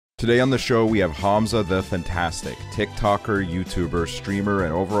Today on the show, we have HamzahTheFantastic, TikToker, YouTuber, streamer,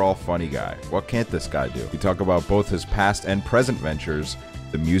 and overall funny guy. What can't this guy do? We talk about both his past and present ventures,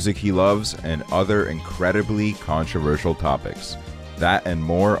 the music he loves, and other incredibly controversial topics. That and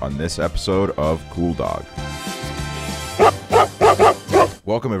more on this episode of COOLDOG.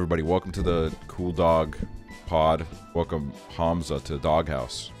 Welcome, everybody. Welcome to the COOLDOG pod. Welcome, Hamzah, to the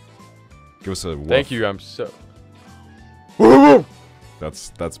doghouse. Give us a woof. Thank you. I'm so...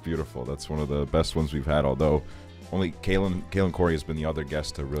 That's beautiful. That's one of the best ones we've had, although only Kalen Corey has been the other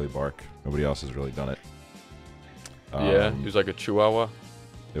guest to really bark. Nobody else has really done it. Yeah, he was like a chihuahua.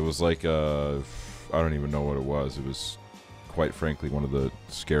 It was like I don't even know what it was. It was, quite frankly, one of the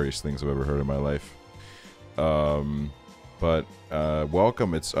scariest things I've ever heard in my life. But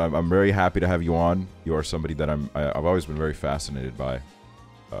welcome. I'm very happy to have you on. You are somebody that I've always been very fascinated by,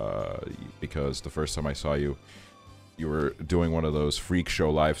 because the first time I saw you, you were doing one of those freak show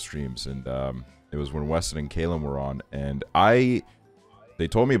live streams, and it was when Weston and Kalen were on, and they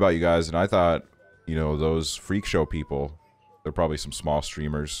told me about you guys, and I thought, you know, those freak show people, they're probably some small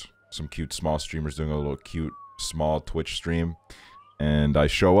streamers, some cute small streamers doing a little cute small Twitch stream, and I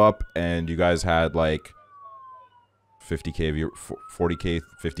show up, and you guys had like 50k, 40k,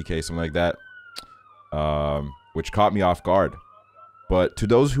 50k, something like that, which caught me off guard. But to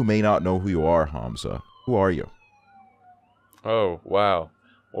those who may not know who you are, Hamzah, who are you? Oh, wow.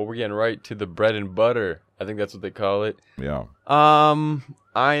 Well, we're getting right to the bread and butter. I think that's what they call it. Yeah. I'm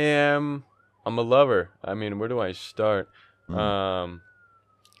a lover. I mean, where do I start? Well,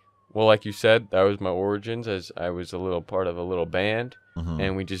 like you said, that was my origins, as I was a little part of a little band,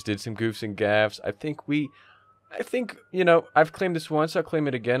 and we just did some goofs and gaffs. I think, you know, I've claimed this once, I'll claim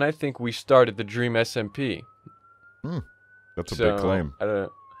it again. I think we started the Dream SMP. That's a big claim.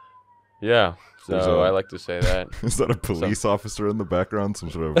 Yeah, so I like to say that. Is that a police officer in the background? Some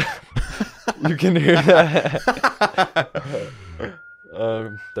sort of... You can hear that.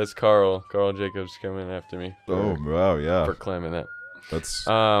 That's Carl. Carl Jacobs coming after me. Oh, wow, yeah. For claiming that. That's...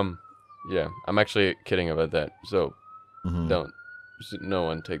 yeah, I'm actually kidding about that. So, no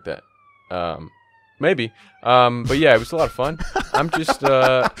one take that. Maybe. But yeah, it was a lot of fun. I'm just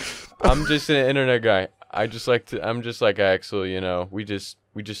an internet guy. I'm just like Aksually, you know.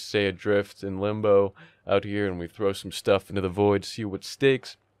 We just stay adrift in limbo out here, and we throw some stuff into the void to see what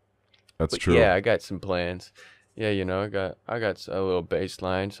sticks. That's true. Yeah, I got some plans. Yeah, you know, I got a little bass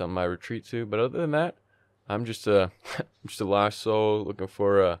line, something I retreat to. But other than that, I'm just a lost soul looking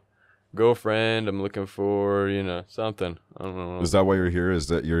for a girlfriend. I'm looking for, you know, something. I don't know. Is that why you're here? Is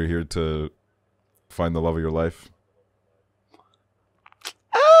that you're here to find the love of your life?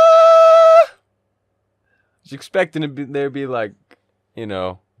 I was expecting there be like, you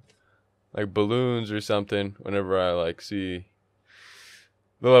know, like balloons or something whenever I like see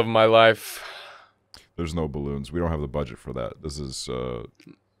the love of my life. There's no balloons. We don't have the budget for that. This is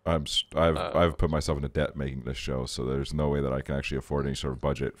I've put myself into debt making this show, so there's no way that I can actually afford any sort of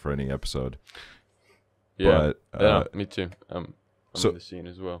budget for any episode. Yeah, but, yeah, me too. I'm in the scene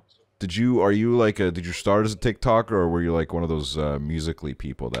as well. Did you start as a TikToker, or were you like one of those Musically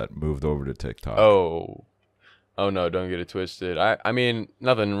people that moved over to TikTok? Oh no, don't get it twisted. I mean,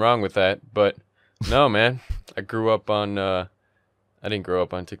 nothing wrong with that, but no, man. I grew up on I didn't grow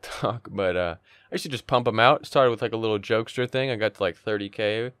up on TikTok, but I used to just pump them out. It started with like a little jokester thing. I got to like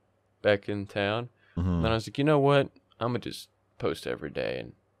 30k back in town. And then I was like, you know what? I'm gonna just post every day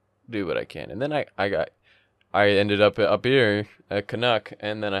and do what I can. And then I ended up here at Canuck,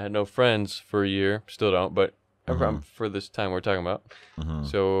 and then I had no friends for a year. Still don't, but for this time we're talking about.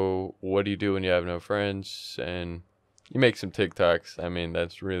 So what do you do when you have no friends? And you make some TikToks. I mean,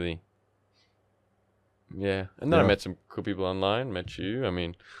 that's really, yeah. And then I met some cool people online. Met you. I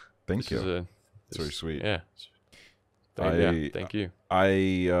mean, thank you. It's very sweet. Yeah. Thank you.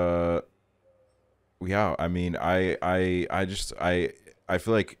 Yeah. I mean, I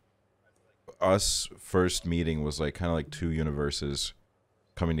feel like us first meeting was like kind of like two universes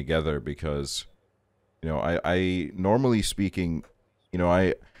coming together, because, you know, I normally speaking, you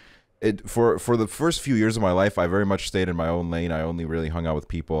know, for the first few years of my life, I very much stayed in my own lane. I only really hung out with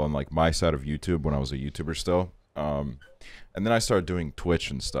people on like my side of YouTube when I was a YouTuber still. And then I started doing Twitch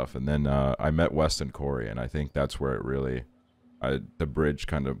and stuff, and then I met Weston Corey, and I think that's where it really, the bridge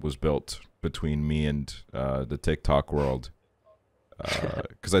kind of was built between me and the TikTok world.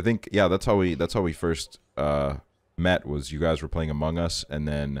 Because I think, yeah, that's how we first met, was you guys were playing Among Us, and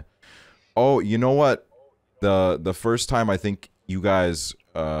then, oh, you know what? The first time I think you guys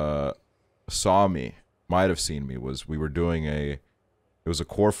might have seen me, was we were doing it was a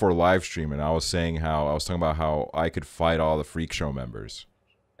Core 4 live stream, and I was talking about how I could fight all the Freak Show members,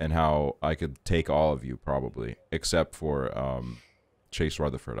 and how I could take all of you probably, except for Chase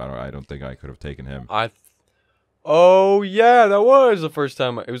Rutherford. I don't think I could have taken him. Oh yeah, that was the first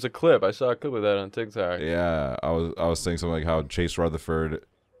time. It was a clip. I saw a clip of that on TikTok. Yeah, I was saying something like how Chase Rutherford,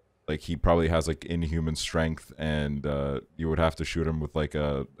 like he probably has like inhuman strength, and you would have to shoot him with like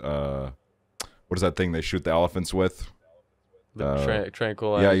a what is that thing they shoot the elephants with?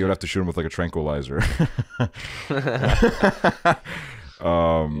 Tranquilizer. Yeah, you would have to shoot him with like a tranquilizer.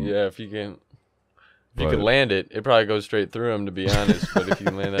 Yeah, if you could land it, it probably goes straight through him, to be honest. But if you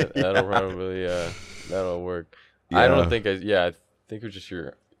land that, that'll probably that'll work. Yeah. I think it was just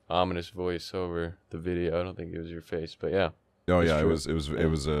your ominous voice over the video. I don't think it was your face, but yeah. Oh yeah, it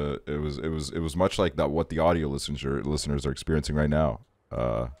was much like that what the audio listeners are experiencing right now.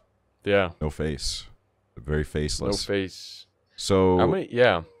 Yeah. No face. Very faceless. No face. So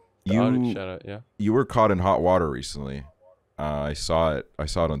you were caught in hot water recently. I saw it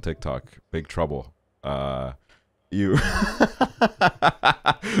on TikTok. Big trouble. You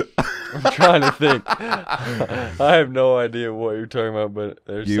I'm trying to think. I have no idea what you're talking about, but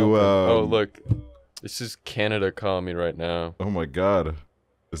there's something. Oh, look. This is Canada calling me right now. Oh my god.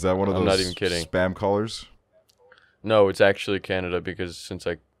 Is that one of those not even kidding. Spam callers? No, it's actually Canada, because since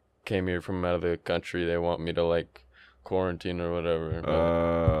I came here from out of the country, they want me to like quarantine or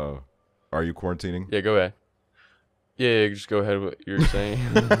whatever. Are you quarantining? Yeah, go ahead. Yeah, just go ahead with what you're saying.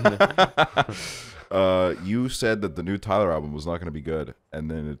 You said that the new Tyler album was not going to be good,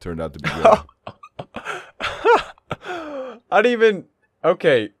 and then it turned out to be good.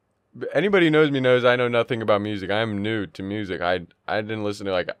 Okay. Anybody who knows me knows I know nothing about music. I'm new to music. I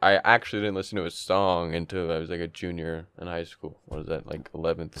actually didn't listen to a song until I was like a junior in high school. What is that, like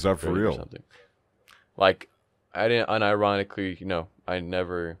 11th? Is that for real? Or something? Like, I didn't, unironically, I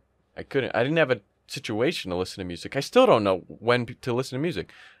didn't have a situation to listen to music. I still don't know when to listen to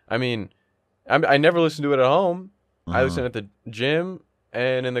music. I mean, I never listened to it at home. I listened at the gym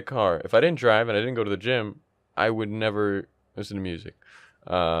and in the car. If I didn't drive and I didn't go to the gym, I would never listen to music.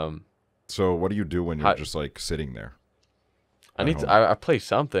 So what do you do when you're just like sitting there? I play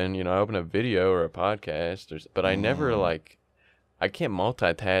something, I open a video or a podcast, but I never I can't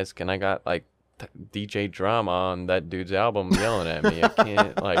multitask, and I got like DJ Drama on that dude's album yelling at me. I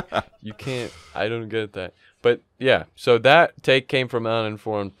can't, I don't get that. But yeah, so that take came from an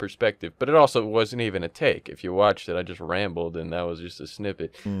uninformed perspective, but it also wasn't even a take. If you watched it, I just rambled, and that was just a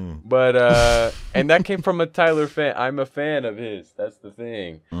snippet. But and that came from a Tyler fan. I'm a fan of his. That's the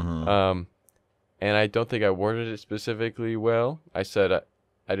thing. And I don't think I worded it specifically well. I said I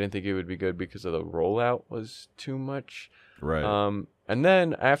didn't think it would be good because of the rollout was too much. Right. And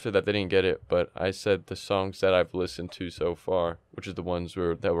then after that, they didn't get it. But I said the songs that I've listened to so far, which is the ones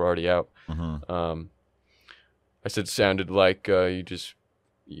that were already out. I said sounded like you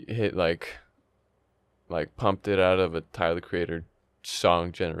hit like pumped it out of a Tyler Creator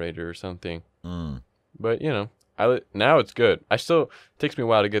song generator or something. But now it's good. It takes me a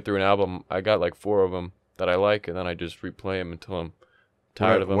while to get through an album. I got like 4 of them that I like, and then I just replay them until I'm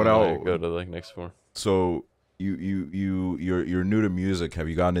tired of them. And I go to the next 4. So you're new to music. Have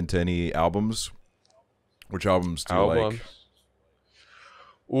you gotten into any albums? Which albums do you like?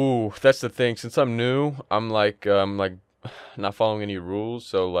 Ooh, that's the thing. Since I'm new, I'm like not following any rules.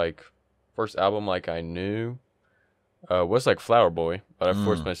 So like, first album I knew was like Flower Boy, but I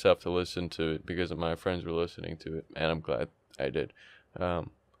forced myself to listen to it because my friends were listening to it, and I'm glad I did. And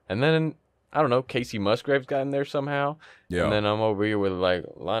then I don't know, Casey Musgraves got in there somehow. Yeah. And then I'm over here with like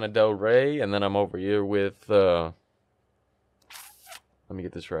Lana Del Rey, and then I'm over here with let me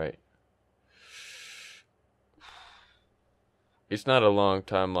get this right. It's not a long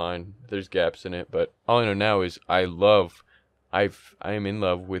timeline. There's gaps in it, but all I know now is I am in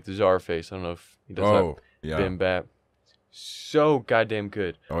love with Czarface. I don't know if he does Bim Bap. So goddamn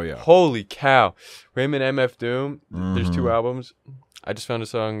good. Oh yeah. Holy cow. Raymond MF Doom. There's 2 albums. I just found a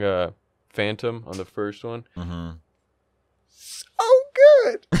song Phantom on the first one. So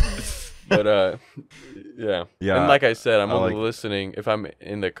good. But yeah. And like I said, I'm only listening if I'm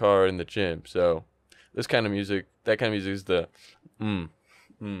in the car in the gym. So that kind of music is the that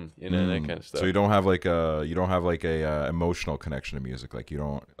kind of stuff. So you don't have like a emotional connection to music. Like you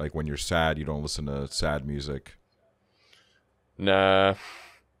don't, like when you're sad, you don't listen to sad music. Nah.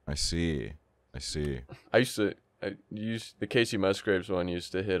 I see. I used the Casey Musgraves one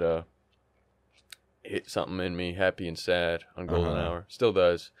used to hit something in me, happy and sad on Golden Hour. Still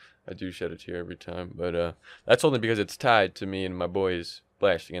does. I do shed a tear every time, but that's only because it's tied to me and my boys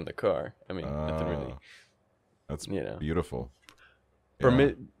blasting in the car. I mean, nothing really. That's beautiful.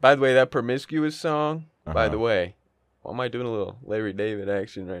 By the way, that Promiscuous song, by the way, why am I doing a little Larry David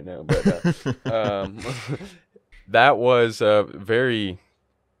action right now? But that was very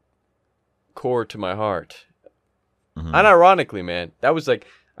core to my heart. Unironically, man, that was like,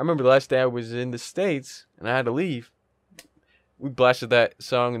 I remember the last day I was in the States and I had to leave. We blasted that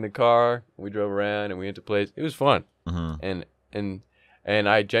song in the car. We drove around and we went to places. It was fun, and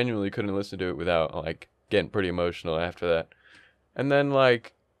I genuinely couldn't listen to it without like getting pretty emotional after that. And then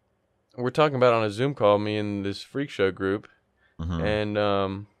like we're talking about on a Zoom call, me and this freak show group, and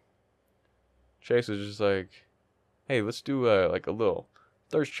Chase was just like, "Hey, let's do like a little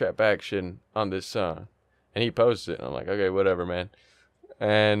thirst trap action on this song," and he posted it. And I'm like, "Okay, whatever, man."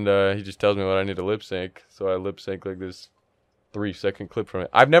 And he just tells me what I need to lip sync, so I lip sync like this 3-second clip from it.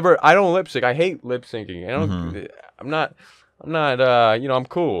 I don't lip sync. I hate lip syncing. I'm not, I'm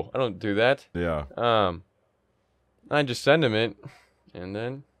cool. I don't do that. Yeah. I just send him it, and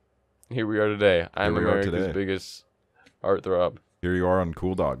then here we are today. I'm America's biggest heartthrob. Here you are on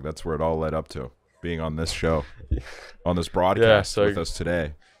COOLDOG. That's where it all led up to, being on this show, on this broadcast with us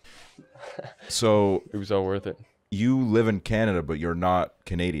today. So it was all worth it. You live in Canada, but you're not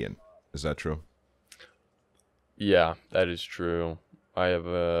Canadian. Is that true? Yeah, that is true. I have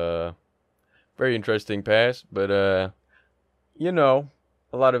a very interesting past, but a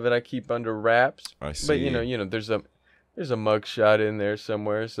lot of it I keep under wraps. I see. But there's a mugshot in there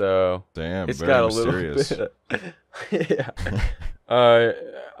somewhere, so damn, it's very got a mysterious. little bit. Yeah.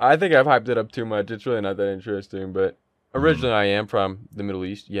 I think I've hyped it up too much. It's really not that interesting, but originally I am from the Middle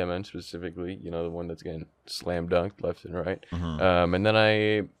East, Yemen specifically. The one that's getting slam dunked left and right. And then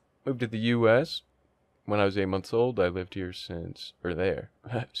I moved to the U.S. When I was 8 months old. I lived here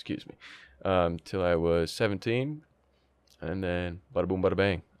excuse me, till I was 17, and then bada boom, bada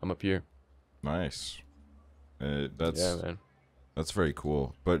bang, I'm up here. Nice. Yeah, man. That's very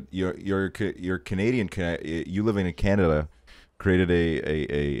cool. But you're Canadian. You living in Canada created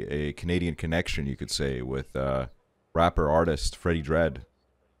a Canadian connection, you could say, with rapper artist Freddie Dredd,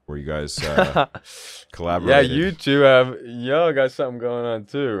 where you guys collaborated. Yeah, you two y'all got something going on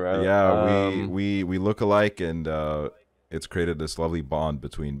too, right? Yeah, we look alike, and it's created this lovely bond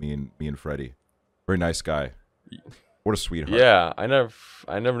between me and Freddie. Very nice guy. What a sweetheart. Yeah, I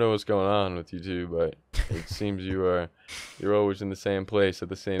never know what's going on with you two, but it seems you're always in the same place at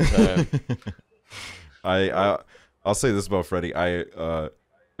the same time. I'll say this about Freddie. A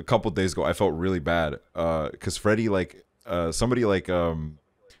couple of days ago I felt really bad because Freddie somebody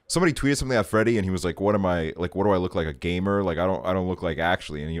tweeted something at Freddie, and he was like, what do I look like, a gamer? Like I don't look like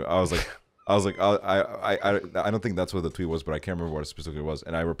Actually. And I was like I don't think that's what the tweet was, but I can't remember what it specifically was.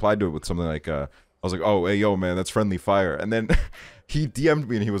 And I replied to it with something like I was like, oh, hey, yo, man, that's friendly fire. And then he DM'd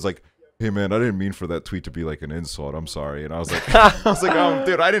me and he was like, hey, man, I didn't mean for that tweet to be like an insult. I'm sorry. And I was like,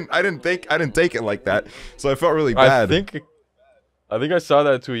 dude, I didn't take it like that. So I felt really bad. I think I saw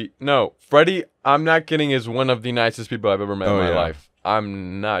that tweet. No, Freddie, I'm not kidding, is one of the nicest people I've ever met in my life.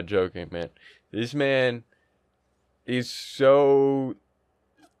 I'm not joking, man. This man is so,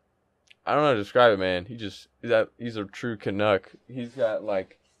 I don't know how to describe it, man. He's a true Canuck. He's got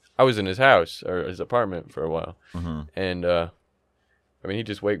like, I was in his house or his apartment for a while, and he'd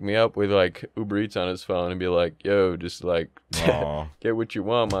just wake me up with like Uber Eats on his phone and be like, "Yo, just like get what you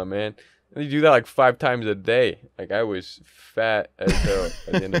want, my man." And he'd do that like 5 times a day. Like I was fat as hell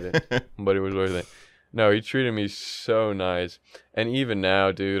at the end of it, but it was worth it. No, he treated me so nice, and even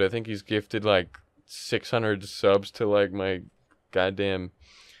now, dude, I think he's gifted like 600 subs to like my goddamn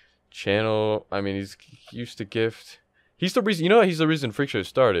channel. I mean, he used to gift. He's the reason, he's the reason Freak Show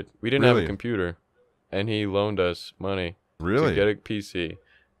started. We didn't have a computer, and he loaned us money to get a PC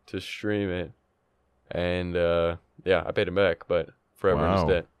to stream it. And I paid him back, but forever in his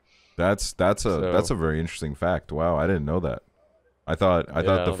debt. That's a very interesting fact. Wow, I didn't know that. I thought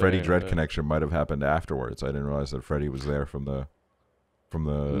the Freddie Dredd connection might have happened afterwards. I didn't realize that Freddie was there from the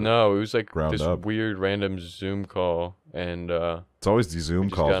No, it was like this up. Weird random Zoom call, and it's always these Zoom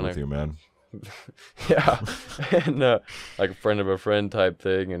calls with you, man. Yeah, and like a friend of a friend type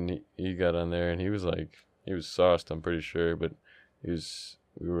thing, and he got on there, and he was sauced, I'm pretty sure, but we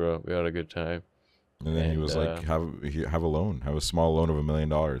had a good time. And then he was like, have a loan, have a small loan of $1 million.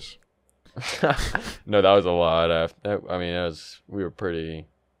 No, that was a lot. We were pretty.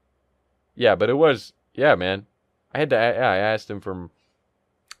 Yeah, but it was, man. I asked him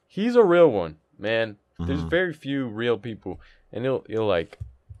he's a real one, man. There's very few real people, and he'll like.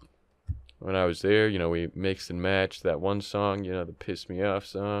 When I was there, we mixed and matched that one song, the Piss Me Off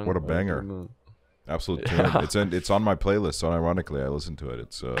song. What a banger. Absolute tune. It's on my playlist, so ironically I listen to it.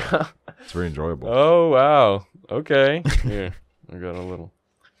 It's very enjoyable. Oh, wow. Okay. Here, I got a little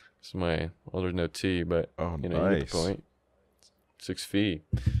Well, there's no T, but Oh, you nice. get the point. 6 feet.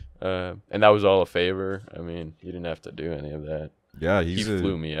 And that was all a favor. I mean, he didn't have to do any of that. Yeah, He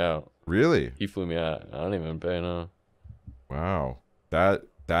flew me out. Really? He flew me out. I don't even pay no. Wow. That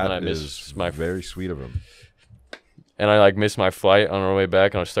I is missed my very sweet of him. And I like missed my flight on our way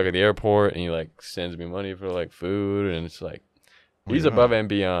back, and I was stuck at the airport, and he like sends me money for like food, and it's like he's above and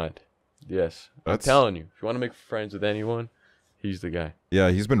beyond. Yes, I'm telling you, if you want to make friends with anyone, he's the guy. Yeah,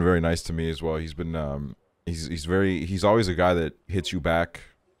 he's been very nice to me as well. He's been he's always a guy that hits you back,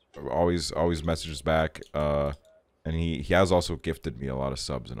 always messages back. And he has also gifted me a lot of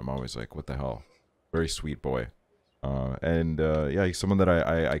subs, and I'm always like, what the hell? Very sweet boy. Yeah, he's someone that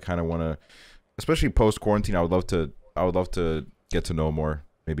I kind of want to, especially post quarantine. I would love to get to know more.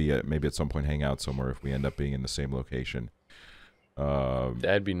 Maybe at some point hang out somewhere if we end up being in the same location.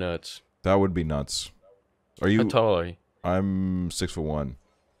 That'd be nuts. That would be nuts. Are you? How tall are you? I'm 6'1".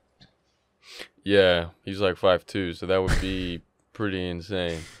 Yeah, he's like 5'2", so that would be pretty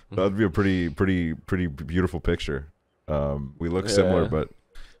insane. That'd be a pretty beautiful picture. We look similar, but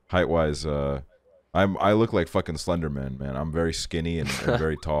height-wise, I look like fucking Slender Man, man. I'm very skinny and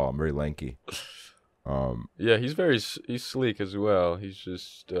very tall. I'm very lanky. Yeah, he's sleek as well. He's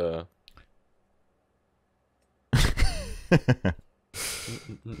just yeah.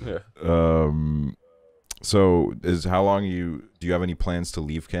 So how long do you have any plans to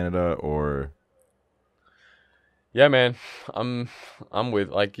leave Canada or? Yeah, man. I'm with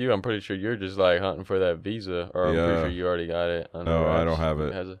like you. I'm pretty sure you're just like hunting for that visa, or I'm pretty sure you already got it. No, I don't have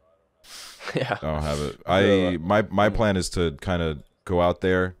it. Yeah, I don't have it. My plan is to kind of go out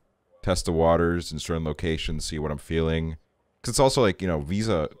there, test the waters in certain locations, see what I'm feeling. Cause it's also like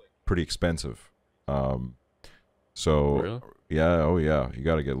visa pretty expensive. So really? Yeah, you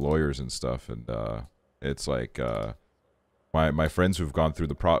got to get lawyers and stuff, and it's like my friends who've gone through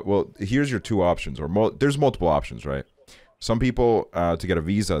well, here's your two options, or there's multiple options, right? Some people to get a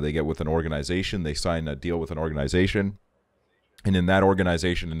visa, they get with an organization, they sign a deal with an organization, and in that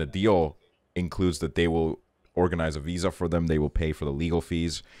organization, and the deal includes that they will organize a visa for them, they will pay for the legal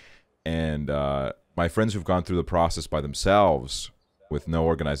fees, and my friends who've gone through the process by themselves with no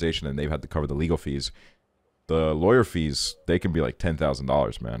organization and they've had to cover the legal fees, the lawyer fees, they can be like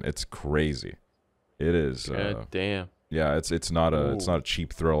 $10,000, man. It's crazy. It is. God damn. Yeah, it's not a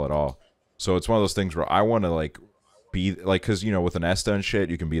cheap thrill at all. So it's one of those things where I want to like be like, because with an ESTA and shit,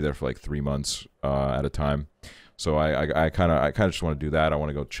 you can be there for like 3 months at a time. So I kind of just want to do that. I want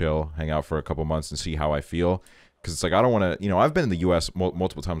to go chill, hang out for a couple months and see how I feel. Because it's like I don't want to, I've been in the U.S.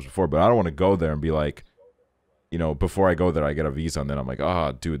 multiple times before, but I don't want to go there and be like, before I go there, I get a visa and then I'm like,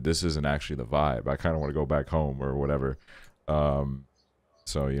 dude, this isn't actually the vibe. I kind of want to go back home or whatever.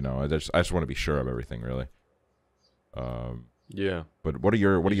 So I just want to be sure of everything, really. Yeah. But what are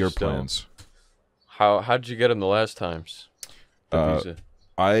your plans? How'd you get them the last times? The visa.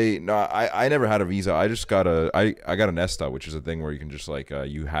 I never had a visa. I just got I got an ESTA, which is a thing where you can just like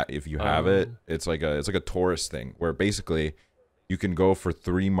if you have it, it's like a tourist thing where basically you can go for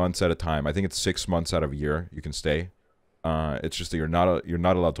 3 months at a time. I think it's 6 months out of a year you can stay. It's just that you're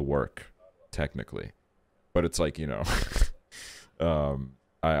not allowed to work technically, but it's like I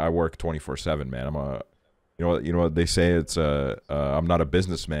work 24/7, man. I'm a you know what they say, it's I'm not a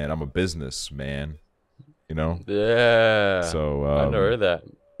businessman, I'm a businessman. Yeah. So I've never heard that.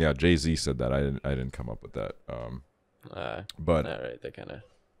 Yeah, Jay-Z said that. I didn't come up with that. But all right, that kind of.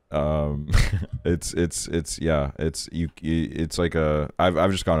 It's like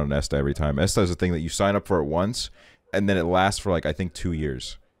I've just gone on ESTA every time. ESTA is a thing that you sign up for it once, and then it lasts for like I think 2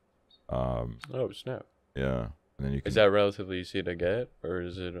 years. Oh snap! Yeah, and then you can. Is that relatively easy to get, or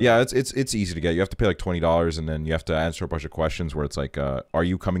is it? Yeah, it's easy to get. You have to pay like $20, and then you have to answer a bunch of questions where it's like, are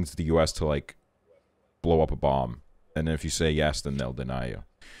you coming to the U.S. to like blow up a bomb? And then if you say yes, then they'll deny you.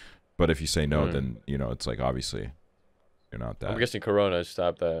 But if you say no, then it's like obviously you're not that. I'm guessing Corona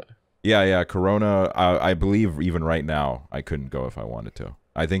stopped that. Yeah, Corona. I believe even right now I couldn't go if I wanted to.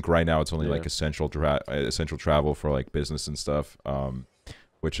 I think right now it's only like essential travel for like business and stuff.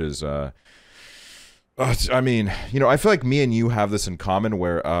 Which is I mean, I feel like me and you have this in common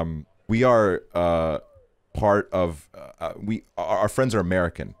where we are part of our friends are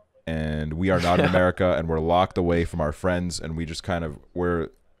American and we are not in America, and we're locked away from our friends, and we just we're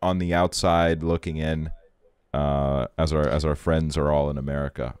on the outside looking in as our friends are all in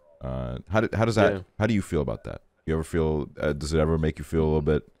America. How do you feel about that? You ever feel does it ever make you feel a little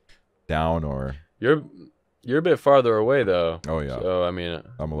bit down? Or you're a bit farther away though. Oh yeah. So I mean,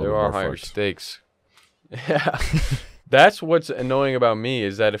 there are higher stakes. Yeah. That's what's annoying about me,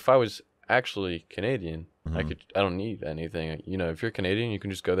 is that if I was actually Canadian, I don't need anything. You know, if you're Canadian, you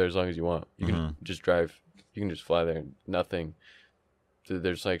can just go there as long as you want. You can just drive. You can just fly there. Nothing.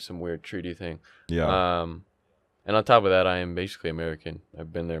 There's like some weird treaty thing. Yeah. And on top of that, I am basically American.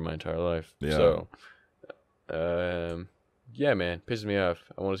 I've been there my entire life. Yeah. So, yeah, man, pisses me off.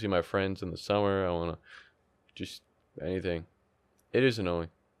 I want to see my friends in the summer. I want to just anything. It is annoying.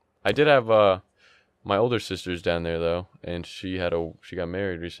 I did have my older sister's down there though, and she got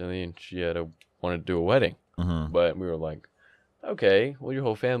married recently, and she wanted to do a wedding. But we were like, okay, well your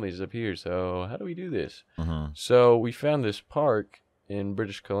whole family's up here, so how do we do this? So we found this park in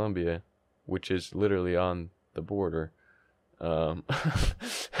British Columbia, which is literally on the border. And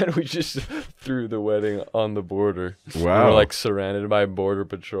we just threw the wedding on the border. Wow. We were like surrounded by border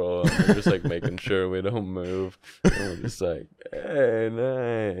patrol. And we're just like making sure we don't move. And we're just like, hey,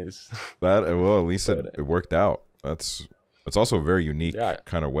 nice. At least it worked out. It's also a very unique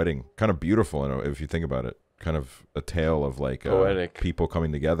kind of wedding, kind of beautiful, you know, if you think about it. Kind of a tale of like people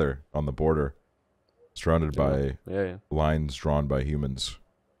coming together on the border, surrounded by lines drawn by humans.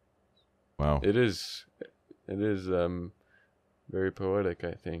 Wow. It is very poetic,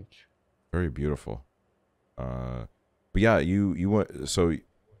 I think. Very beautiful. But yeah, you went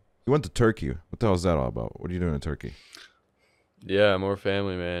to Turkey. What the hell is that all about? What are you doing in Turkey? Yeah, more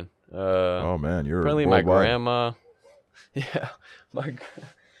family, man. Oh man, you're apparently worldwide. My grandma. Yeah,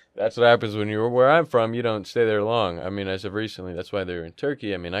 that's what happens when you're where I'm from. You don't stay there long. I mean, as of recently, that's why they're in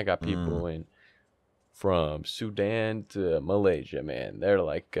Turkey. I mean, I got people from Sudan to Malaysia, man. They're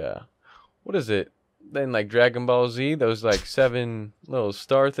like, what is it? Then like Dragon Ball Z, those like 7 little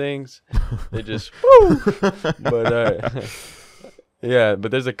star things, they just woo. But yeah, but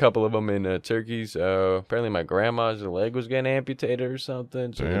there's a couple of them in Turkey. So apparently my grandma's leg was getting amputated or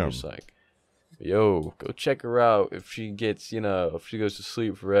something. So they're just like, yo, go check her out. If she gets, if she goes to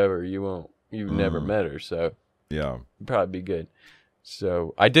sleep forever, you've never met her. So yeah, it'd probably be good.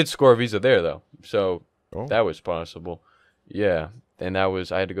 So I did score a visa there though, so that was possible. Yeah. And I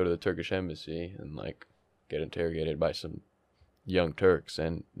had to go to the Turkish embassy and like get interrogated by some young Turks,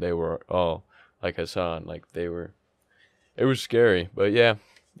 and they were all like Hassan, like it was scary, but yeah,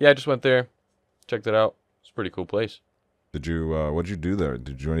 I just went there, checked it out. It's a pretty cool place. Did you, what'd you do there?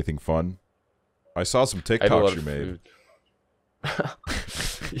 Did you do anything fun? I saw some TikToks you made.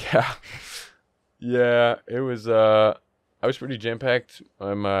 Yeah, it was, I was pretty jam-packed.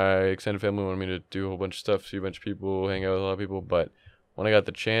 My extended family wanted me to do a whole bunch of stuff, see a bunch of people, hang out with a lot of people, but when I got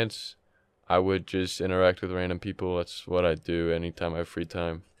the chance, I would just interact with random people. That's what I do anytime I have free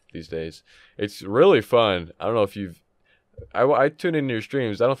time these days. It's really fun. I don't know if I tune into your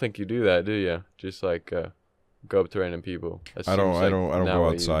streams. I don't think you do that, do you? Just like go up to random people. I don't go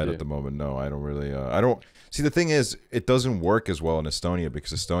outside at the moment. No, I don't really. I don't see. The thing is, it doesn't work as well in Estonia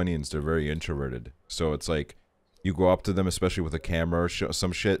because Estonians, they're very introverted. So it's like you go up to them, especially with a camera or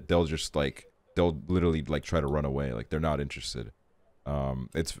some shit. They'll literally like try to run away. Like they're not interested.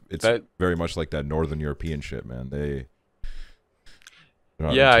 It's very much like that Northern European shit, man.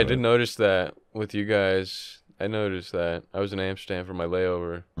 I did notice that with you guys. I noticed that. I was in Amsterdam for my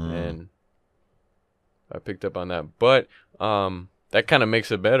layover, and I picked up on that. But that kind of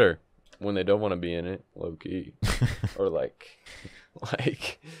makes it better when they don't want to be in it, low key, or like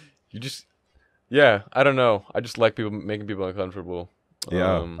you just, I don't know. I just like making people uncomfortable.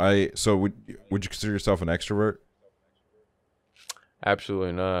 Yeah. So would you consider yourself an extrovert?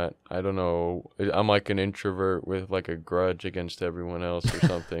 Absolutely not. I don't know. I'm like an introvert with like a grudge against everyone else or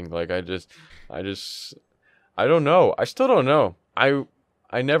something. Like I don't know. I still don't know. I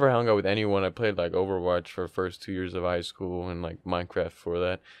never hung out with anyone. I played like Overwatch for the first 2 years of high school and like Minecraft for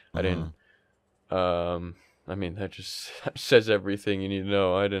that. I didn't. I mean that just says everything you need to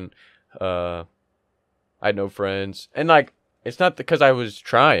know. I didn't. I had no friends, and like it's not because I was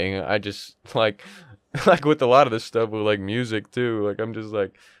trying. I just like with a lot of this stuff with like music too. Like I'm just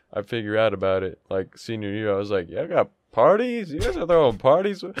like I figure out about it. Like senior year, I was like, yeah, I got parties. You guys are throwing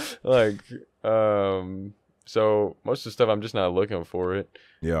parties, like So most of the stuff I'm just not looking for it.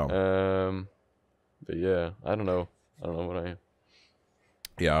 Yeah. But yeah, I don't know what I am.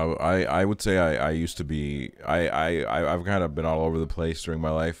 Yeah, I would say I used to be. I've kind of been all over the place during my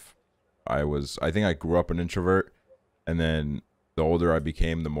life. I think I grew up an introvert, and then the older I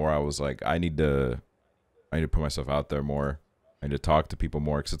became, the more I was like, I need to put myself out there more. I need to talk to people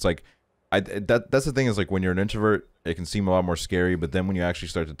more, because it's like, that's the thing, is like when you're an introvert, it can seem a lot more scary, but then when you actually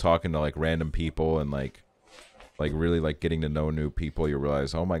start to talking to like random people and like really like getting to know new people, you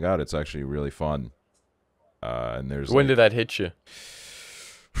realize, oh my god, it's actually really fun. And there's when did that hit you?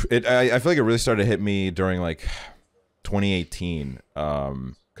 I feel like it really started to hit me during like 2018,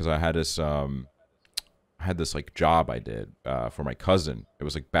 because I had this had this like job I did for my cousin. It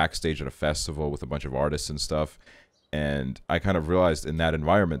was like backstage at a festival with a bunch of artists and stuff. And I kind of realized in that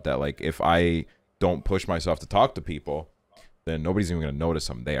environment that like if I don't push myself to talk to people, then nobody's even gonna notice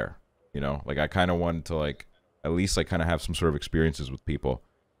I'm there. You know, like I kind of wanted to like at least like kind of have some sort of experiences with people.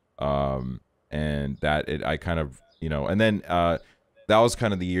 And that I kind of, you know, and then that was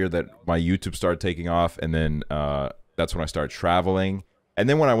kind of the year that my YouTube started taking off, and then that's when I started traveling. And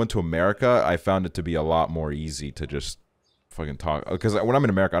then when I went to America, I found it to be a lot more easy to just fucking talk, because when I'm in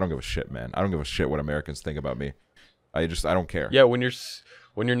America, I don't give a shit, man. I don't give a shit what Americans think about me. I don't care. Yeah, when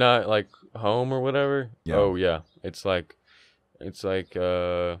you're not like home or whatever. Yeah. Oh yeah, it's like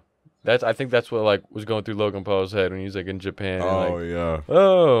that's, I think that's what like was going through Logan Paul's head when he was like in Japan. Oh like, yeah.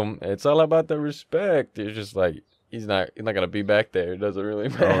 oh, it's all about the respect. It's just like he's not gonna be back there. It doesn't really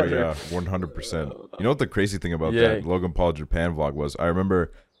matter. Oh yeah, 100%. You know what the crazy thing about Yeah. that Logan Paul Japan vlog was? I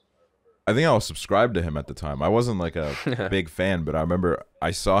remember, I think I was subscribed to him at the time. I wasn't like a big fan, but I remember I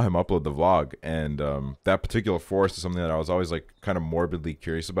saw him upload the vlog, and that particular forest is something that I was always like kind of morbidly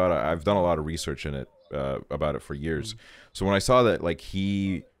curious about. I've done a lot of research in it about it for years. So when I saw that like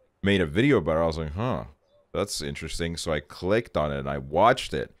he made a video about it, I was like, huh, that's interesting. So I clicked on it and I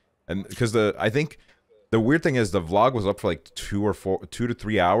watched it, and because I think the weird thing is the vlog was up for like 2 to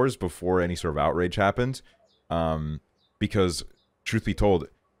 3 hours before any sort of outrage happened, because truth be told,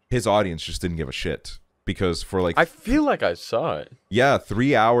 his audience just didn't give a shit. Because for like, I feel like I saw it. yeah,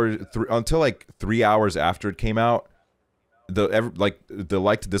 3 hours until like 3 hours after it came out, the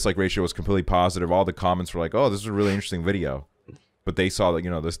like to dislike ratio was completely positive. All the comments were like, "Oh, this is a really interesting video," but they saw that, you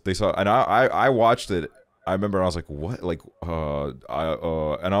know, they saw, and I watched it. I remember I was like, "What?" Like,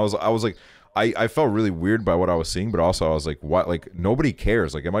 and I was like, I felt really weird by what I was seeing, but also I was like, "What?" Like, nobody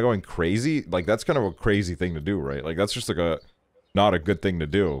cares. Like, am I going crazy? Like, that's kind of a crazy thing to do, right? Like, that's just like not a good thing to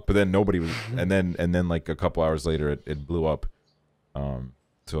do. But then nobody was, and then like a couple hours later, it blew up.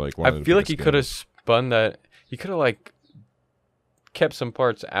 To like one. I feel like he could have spun that. He could have like kept some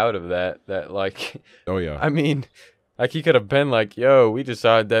parts out of that like. Oh yeah. I mean, like he could have been like, "Yo, we just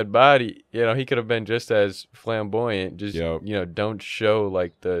saw a dead body." You know, he could have been just as flamboyant. Just Yep. you know, don't show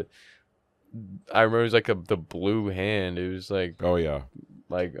like the. I remember it was like the blue hand. It was like, Oh yeah.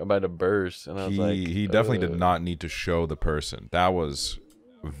 like about to burst, and I was like, He definitely did not need to show the person. That was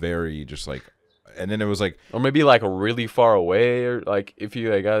very just like, and then it was like, or maybe like really far away, or like if you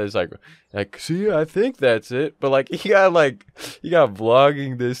like got this like see, I think that's it, but like he got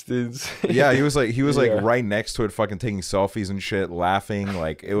vlogging distance. yeah, he was like Yeah. right next to it, fucking taking selfies and shit, laughing.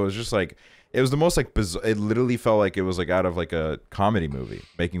 Like it was just like, it was the most like bizarre. It literally felt like it was like out of like a comedy movie,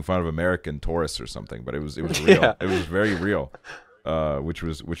 making fun of American tourists or something. But it was real. Yeah. It was very real. Which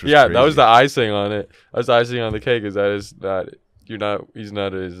was Yeah, crazy. that was the icing on it. That was the icing on the cake. Is that is not he's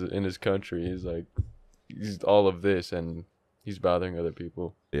not in his country. He's like he's all of this, and he's bothering other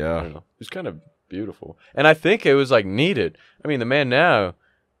people. I Yeah. don't know. It's kind of beautiful, and I think it was like needed. I mean, the man now,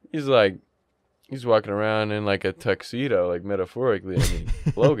 he's walking around in like a tuxedo, like metaphorically. I mean,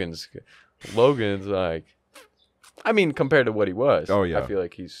 Logan's like, I mean, compared to what he was. Oh, yeah. I feel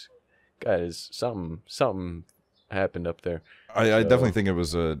like he's got his something happened up there. I So- definitely think it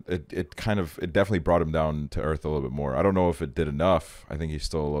was it definitely brought him down to earth a little bit more. I don't know if it did enough. I think he's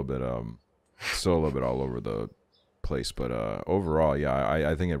still a little bit all over the place, but overall, yeah,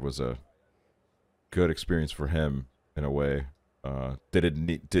 I think it was a good experience for him in a way.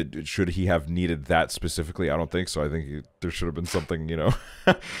 Should he have needed that specifically? I don't think so. I think there should have been something, you know,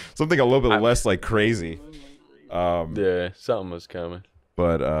 something a little bit less like crazy. Yeah, something was coming.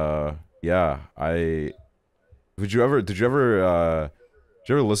 But yeah, did you ever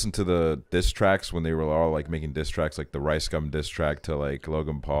listen to the diss tracks when they were all like making diss tracks, like the Rice Gum diss track to like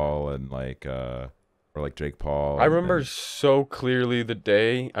Logan Paul and like or like Jake Paul? I remember so clearly the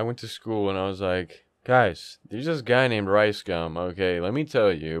day I went to school and I was like, guys, there's this guy named Rice Gum. Okay, let me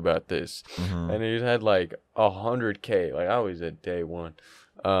tell you about this. And he had like 100K. Like I was at day one.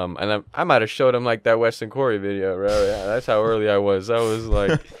 And I might have showed him like that Weston Corey video, bro. Yeah, that's how early I was. I was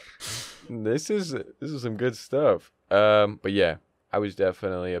like, this is some good stuff. But yeah, I was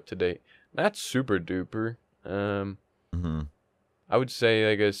definitely up to date. Not super duper. I would say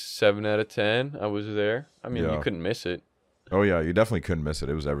like a 7 out of 10. I was there. I mean, Yeah. you couldn't miss it. Oh yeah, you definitely couldn't miss it.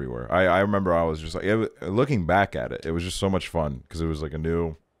 It was everywhere. I remember I was just like, looking back at it, it was just so much fun because it was like a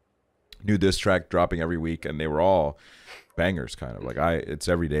new diss track dropping every week, and they were all bangers, kind of like it's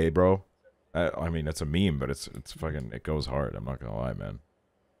every day, bro. I mean, it's a meme, but it's fucking, it goes hard. I'm not gonna lie, man.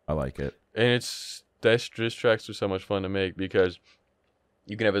 I like it. And diss tracks are so much fun to make because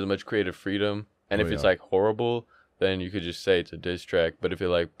you can have as much creative freedom. And Oh, if it's yeah. like horrible, then you could just say it's a diss track. But if it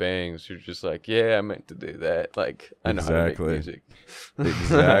like bangs, you're just like, yeah, I meant to do that. Like, I know how to make music.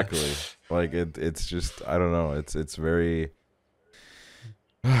 Exactly. Like it's just, I don't know. It's very.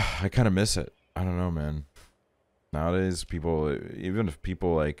 I kind of miss it. I don't know, man. Nowadays, people, even if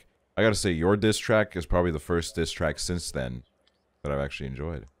people like, I gotta say, your diss track is probably the first diss track since then that I've actually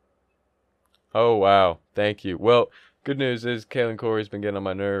enjoyed. Oh wow, thank you. Well, good news is Kalen Corey's been getting on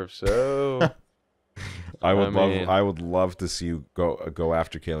my nerves, so. I would love to see you go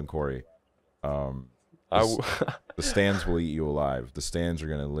after Kalen Corey. The stands will eat you alive. The stands are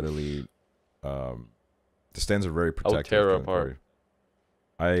gonna literally, the stands are very protective. I'll tear her apart.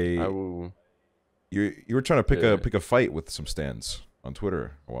 I will. You were trying to pick a fight with some stands on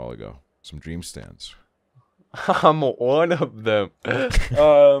Twitter a while ago. Some dream stands. I'm one of them.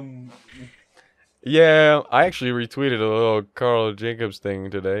 Yeah, I actually retweeted a little Carl Jacobs thing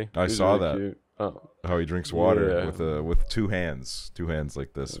today. I saw really that. Cute. Oh. How he drinks water with two hands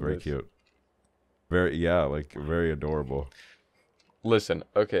like this. Very cute. Very adorable. Listen,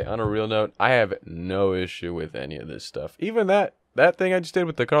 okay, on a real note, I have no issue with any of this stuff. Even that thing I just did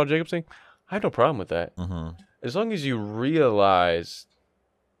with the Carl Jacobs thing, I have no problem with that. Mm-hmm. As long as you realize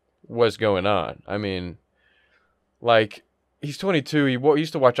what's going on. I mean, like, he's 22. He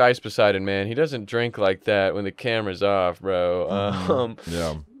used to watch Ice Poseidon, man. He doesn't drink like that when the camera's off, bro. Mm-hmm.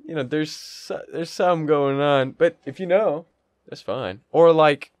 Yeah. You know, there's something going on. But if you know, that's fine. Or,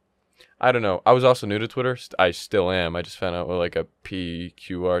 like, I don't know. I was also new to Twitter. I still am. I just found out what, like, a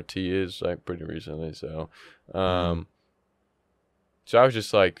PQRT is, like, pretty recently. So, so I was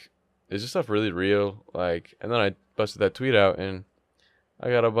just like, is this stuff really real? Like, and then I busted that tweet out, and I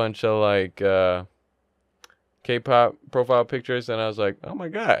got a bunch of, like, K-pop profile pictures, and I was like, oh my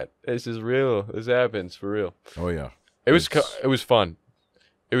god, this is real. This happens for real. Oh yeah. It was fun. It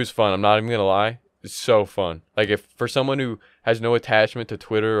was fun. I'm not even gonna lie. It's so fun. Like, if for someone who has no attachment to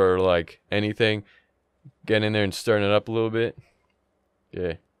Twitter or like anything, getting in there and stirring it up a little bit.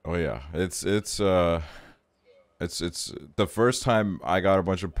 Yeah. Oh yeah. It's the first time I got a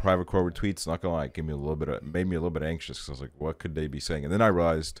bunch of private core retweets. Not gonna lie, made me a little bit anxious because I was like, what could they be saying? And then I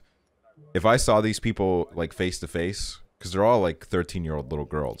realized, if I saw these people like face to face, because they're all like 13-year-old little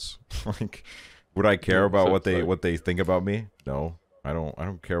girls, like, would I care about what they think about me? No, I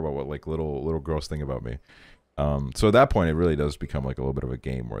don't care about what like little girls think about me. So at that point, it really does become like a little bit of a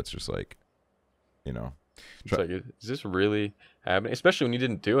game where it's just like, you know, it's like, is this really happening? Especially when you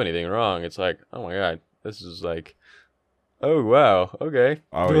didn't do anything wrong. It's like, oh my god, this is like, oh wow, okay.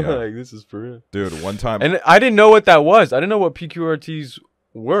 Oh yeah, like, this is for real, dude. One time, and I didn't know what that was. I didn't know what PQRTs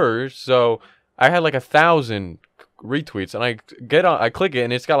were, so I had like 1,000 retweets, and I click it,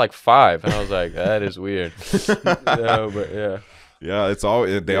 and it's got like 5, and I was like, that is weird. No, but yeah, it's all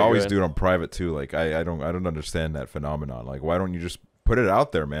they always do it on private too. Like, I don't understand that phenomenon. Like, why don't you just put it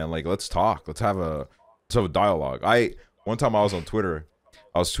out there, man? Like, let's talk. Let's have a dialogue. One time I was on Twitter,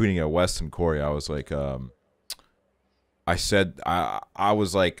 I was tweeting at West and Corey. I was like, I said I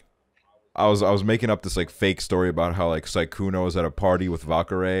was making up this like fake story about how like Sykkuno was at a party with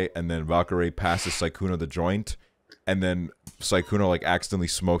Valkyrie, and then Valkyrie passes Sykkuno the joint, and then Sykkuno like accidentally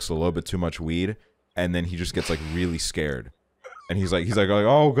smokes a little bit too much weed, and then he just gets like really scared, and he's like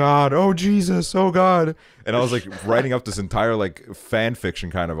oh god, oh Jesus, oh god, and I was like writing up this entire like fan fiction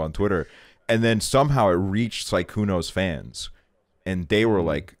kind of on Twitter, and then somehow it reached Sykkuno's fans, and they were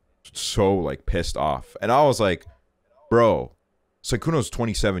like so like pissed off, and I was like, bro, Sykkuno's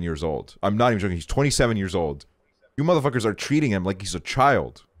 27 years old. I'm not even joking. He's 27 years old. You motherfuckers are treating him like he's a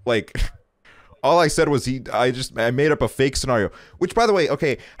child. Like, all I said was I made up a fake scenario. Which, by the way,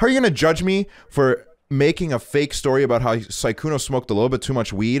 okay, how are you going to judge me for making a fake story about how Sykkuno smoked a little bit too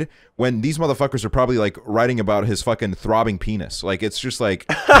much weed when these motherfuckers are probably, like, writing about his fucking throbbing penis? Like, it's just like,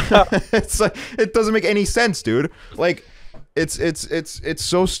 it's like, it doesn't make any sense, dude. Like, it's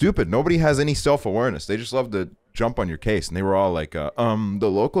so stupid. Nobody has any self-awareness. They just love to jump on your case, and they were all like, the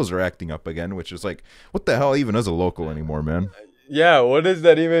locals are acting up again, which is like, what the hell even is a local anymore, man? Yeah, what does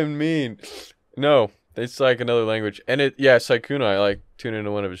that even mean? No, it's like another language. And Sykkuno, I like tuned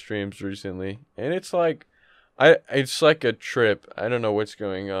into one of his streams recently, and it's like, it's like a trip. I don't know what's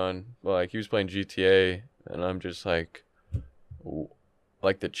going on. Like, he was playing GTA, and I'm just like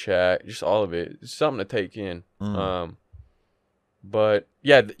the chat, just all of it. It's something to take in. But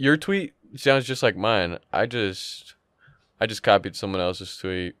yeah, your tweet sounds just like mine. I just copied someone else's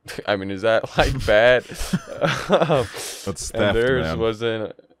tweet. I mean, is that like bad? That's theft, and theirs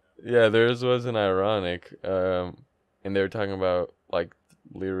man. Theirs wasn't ironic. And they were talking about like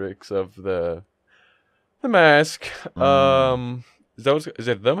lyrics of the Mask. Is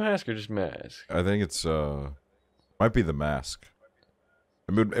it The Mask or just Mask? I think it's Might be The Mask.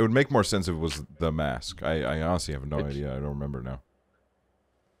 It would make more sense if it was The Mask. I honestly have no idea. I don't remember now.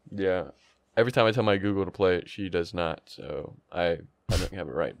 Yeah. Every time I tell my Google to play it, she does not. So I don't have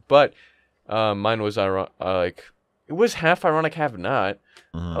it right. But mine was like, it was half ironic, half not.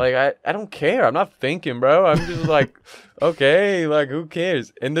 Like, I don't care. I'm not thinking, bro. I'm just like, okay, like, who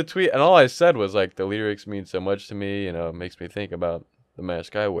cares? In the tweet, and all I said was, like, the lyrics mean so much to me, you know, it makes me think about the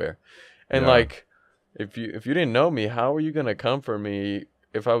mask I wear. And, like, if you didn't know me, how are you going to come for me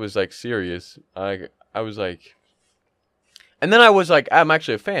if I was, like, serious? I was like, and then I was like, I'm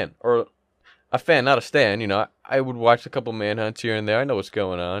actually a fan, or a fan, not a stan, you know. I would watch a couple manhunts here and there. I know what's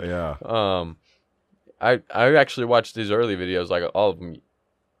going on. Yeah. I actually watched these early videos, like, all of them.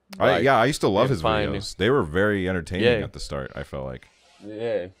 Like, I used to love his videos. They were very entertaining at the start, I felt like.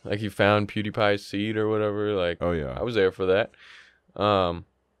 Yeah, like he found PewDiePie's seed or whatever. Like, oh yeah, I was there for that. And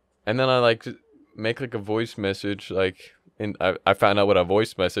then I like to make like a voice message, like, and I found out what a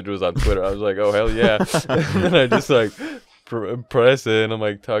voice message was on Twitter. I was like, oh hell yeah! And then I just like press it, and I'm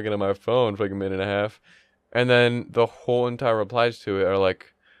like talking to my phone for like a minute and a half, and then the whole entire replies to it are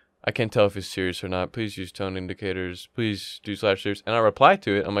like, I can't tell if it's serious or not. Please use tone indicators. Please do /serious. And I reply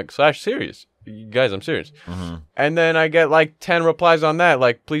to it. I'm like, /serious. You guys, I'm serious. And then I get like 10 replies on that.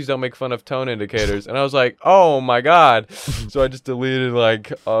 Like, please don't make fun of tone indicators. And I was like, oh my God. So I just deleted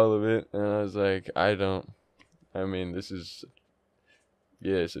like all of it. And I was like, this is,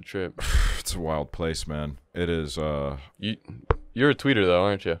 yeah, it's a trip. It's a wild place, man. It is. You're a tweeter though,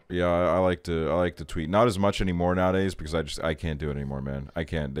 aren't you? Yeah, I like to tweet. Not as much anymore nowadays because I can't do it anymore, man. I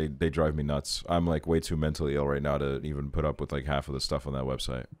can't. They drive me nuts. I'm like way too mentally ill right now to even put up with like half of the stuff on that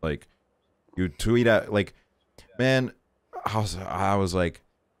website. Like, you tweet at like, man, I was like,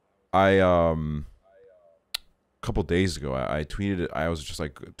 a couple days ago I tweeted. I was just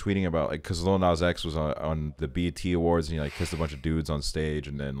like tweeting about like because Lil Nas X was on the BET Awards and he like kissed a bunch of dudes on stage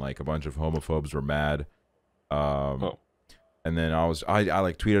and then like a bunch of homophobes were mad. And then I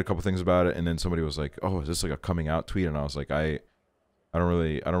like tweeted a couple things about it, and then somebody was like, "Oh, is this like a coming out tweet?" And I was like, I don't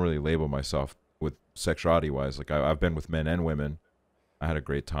really label myself with sexuality wise. Like I've been with men and women. I had a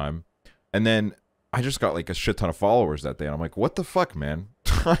great time, and then I just got like a shit ton of followers that day, and I'm like, "What the fuck, man?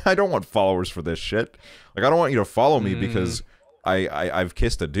 I don't want followers for this shit. Like I don't want you to follow me because I've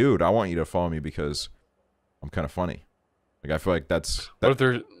kissed a dude. I want you to follow me because I'm kind of funny. Like I feel like that's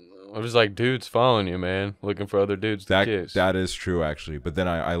It was like dudes following you, man, looking for other dudes to kiss. That is true, actually. But then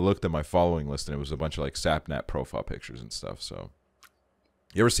I looked at my following list, and it was a bunch of, like, Sapnap profile pictures and stuff, so.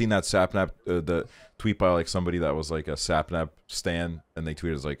 You ever seen that Sapnap, the tweet by, like, somebody that was, like, a Sapnap stan, and they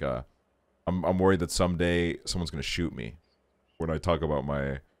tweeted, like, I'm worried that someday someone's going to shoot me when I talk about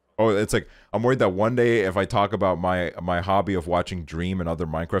my... Oh, it's like, I'm worried that one day if I talk about my hobby of watching Dream and other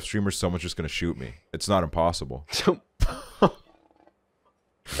Minecraft streamers, someone's just going to shoot me. It's not impossible.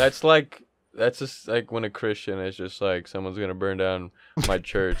 That's just like when a Christian is just like, someone's gonna burn down my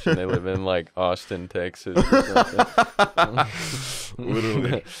church and they live in like Austin, Texas.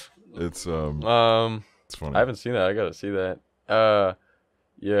 Literally, it's funny. I haven't seen that. I gotta see that.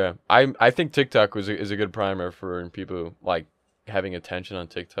 Yeah, I think TikTok is a good primer for people like having attention on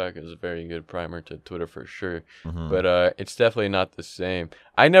TikTok is a very good primer to Twitter for sure. But it's definitely not the same.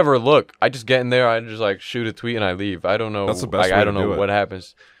 I never look. I just get in there. I just like shoot a tweet and I leave. I don't know. That's the best way I don't to know do it. what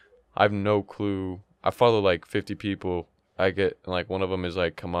happens. I have no clue. I follow like 50 people. I get like one of them is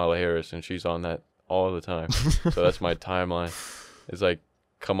like Kamala Harris and she's on that all the time. So that's my timeline. It's like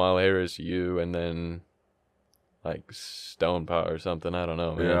Kamala Harris, you, and then like Stone Power or something. I don't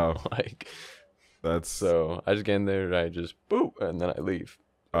know, man. Yeah. Like. That's So I just get in there and I just boop and then I leave.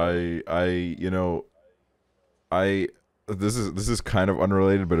 This is kind of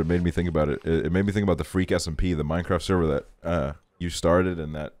unrelated, but it made me think about it. It made me think about the Freak SMP, the Minecraft server that you started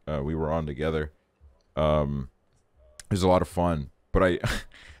and that we were on together. It was a lot of fun, but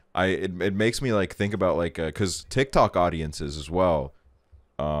it makes me like think about like because TikTok audiences as well.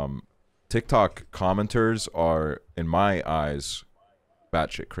 TikTok commenters are in my eyes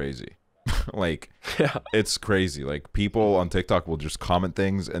batshit crazy. Like, Yeah. it's crazy. Like, people on TikTok will just comment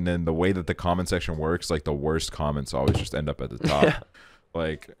things, and then the way that the comment section works, like, the worst comments always just end up at the top. Yeah.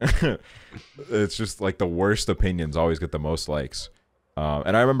 Like, it's just, like, the worst opinions always get the most likes.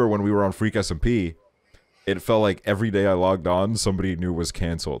 And I remember when we were on Freak SMP, it felt like every day I logged on, somebody new was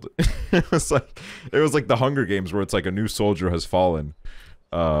canceled. It was like the Hunger Games, where it's like a new soldier has fallen.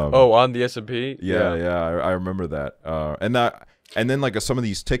 On the SMP? Yeah, I remember that. And then like some of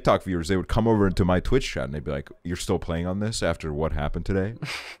these TikTok viewers, they would come over into my Twitch chat and they'd be like, "You're still playing on this after what happened today?"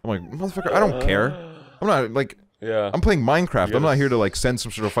 I'm like, "Motherfucker, I don't care. I'm not like Yeah. I'm playing Minecraft. I'm not here to like send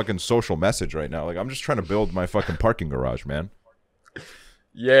some sort of fucking social message right now. Like I'm just trying to build my fucking parking garage, man.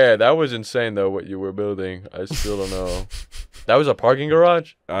 Yeah, that was insane though. What you were building, I still don't know. That was a parking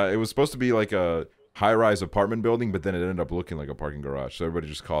garage. It was supposed to be like a high-rise apartment building, but then it ended up looking like a parking garage. So everybody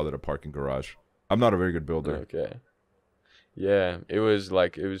just called it a parking garage. I'm not a very good builder. Okay. Yeah, it was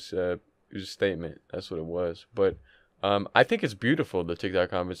a statement. That's what it was. But I think it's beautiful, the TikTok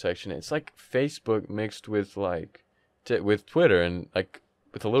comment section. It's like Facebook mixed with like with Twitter, and like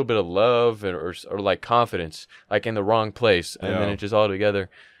with a little bit of love or like confidence, like in the wrong place, and then it just all together.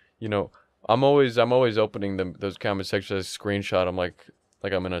 You know, I'm always opening those comment sections as a screenshot. I'm like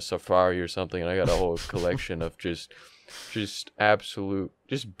I'm in a safari or something, and I got a whole collection of just absolute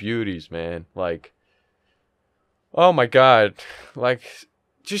beauties, man. Like, oh my god, like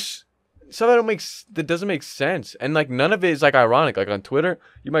just stuff that doesn't make sense, and like none of it is like ironic. Like on Twitter,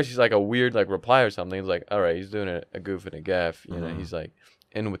 you might see like a weird like reply or something. It's like, all right, he's doing a goof and a gaff, you know. He's like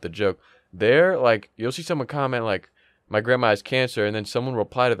in with the joke. There, like you'll see someone comment like, my grandma has cancer, and then someone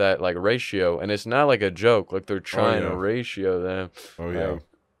reply to that like ratio, and it's not like a joke. Like they're trying to ratio them. Oh yeah. Like,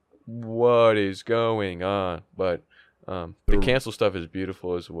 what is going on? But the cancel stuff is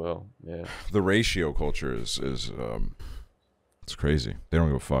beautiful as well. Yeah. The ratio culture is it's crazy. They don't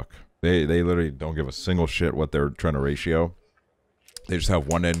give a fuck. They literally don't give a single shit what they're trying to ratio. They just have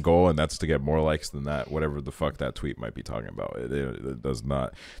one end goal, and that's to get more likes than that, whatever the fuck that tweet might be talking about. It does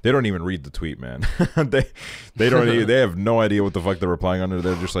not. They don't even read the tweet, man. they don't. They have no idea what the fuck they're replying under.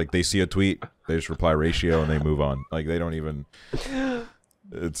 They're just like, they see a tweet, they just reply ratio, and they move on. Like they don't even.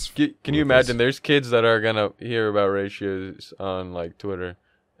 It's. Can you imagine? There's kids that are gonna hear about ratios on like Twitter,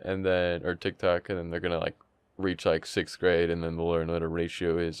 or TikTok, and then they're gonna like reach like 6th grade, and then they'll learn what a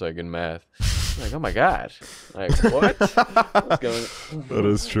ratio is like in math. Like, oh my god, like what? What's going on? That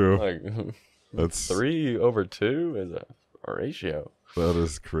is true. Like, that's 3/2 is a ratio. That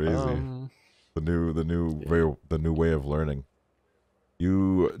is crazy. The new way of learning.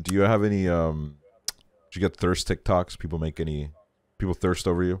 Do you have any did you get thirst TikToks? People thirst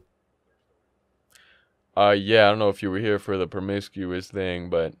over you? Yeah, I don't know if you were here for the promiscuous thing,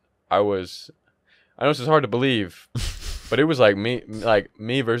 but I know this is hard to believe. But it was like me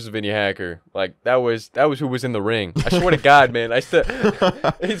versus Vinny Hacker. Like that was who was in the ring. I swear to God, man. It's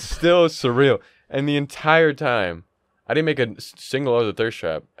still surreal. And the entire time, I didn't make a single other thirst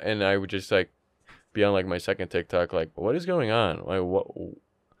trap, and I would just like be on like my second TikTok, like, what is going on? Like, what?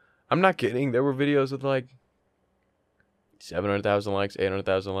 I'm not kidding. There were videos with like 700,000 likes,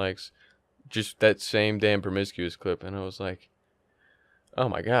 800,000 likes, just that same damn promiscuous clip, and I was like, oh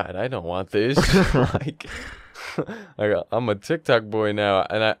my God, I don't want this. like I'm a TikTok boy now,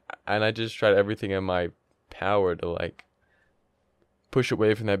 and I just tried everything in my power to like push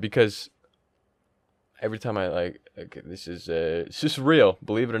away from that, because every time I this is it's just real,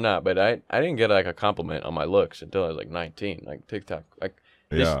 believe it or not, but I didn't get like a compliment on my looks until I was like 19. Like TikTok, like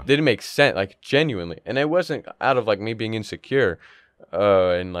this didn't make sense, like genuinely, and it wasn't out of like me being insecure,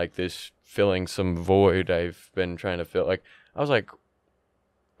 and like this filling some void I've been trying to fill. Like I was like,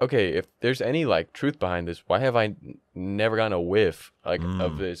 okay, if there's any like truth behind this, why have I never gotten a whiff like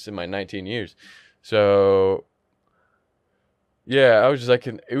of this in my 19 years? So yeah, I was just like,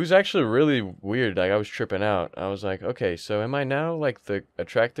 it was actually really weird. Like I was tripping out. I was like, okay, so am I now like the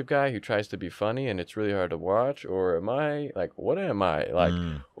attractive guy who tries to be funny and it's really hard to watch, or am I like, what am I like?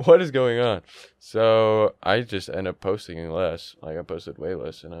 What is going on? So I just ended up posting less. Like I posted way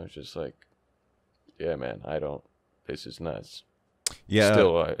less, and I was just like, yeah, man, this is nuts. Yeah.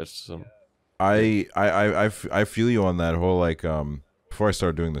 Still, I feel you on that whole like before I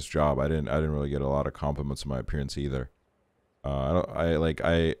started doing this job, I didn't really get a lot of compliments on my appearance either. It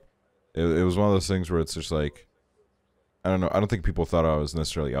was one of those things where it's just like, I don't know, I don't think people thought I was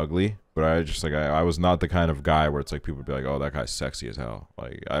necessarily ugly, but I just like I was not the kind of guy where it's like people would be like, oh, that guy's sexy as hell.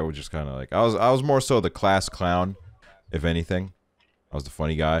 Like I would just kind of like I was more so the class clown, if anything. I was the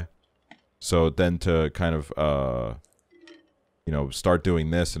funny guy. So then to kind of start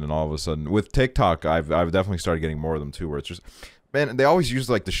doing this, and then all of a sudden with TikTok, I've definitely started getting more of them too, where it's just, man, they always use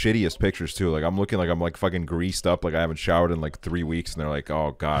like the shittiest pictures too. Like I'm looking like I'm like fucking greased up, like I haven't showered in like 3 weeks, and they're like,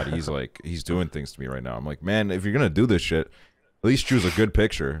 oh God, he's doing things to me right now. I'm like, man, if you're gonna do this shit, at least choose a good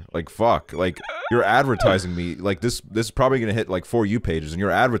picture. Like fuck, like you're advertising me. Like this is probably gonna hit like For You pages, and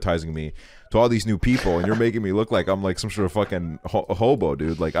you're advertising me to all these new people, and you're making me look like I'm like some sort of fucking hobo,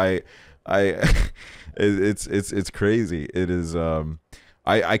 dude. Like it's crazy. It is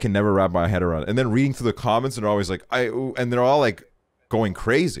I can never wrap my head around it. And then reading through the comments, and they're always like and they're all like going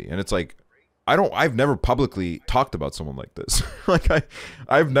crazy, and it's like, I've never publicly talked about someone like this. Like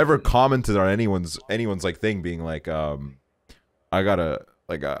I've never commented on anyone's like thing being like, I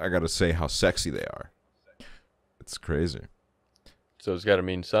gotta say how sexy they are. It's crazy. So it's got to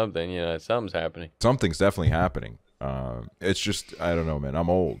mean something, you know. Something's happening. Something's definitely happening. It's just, I don't know, man. I'm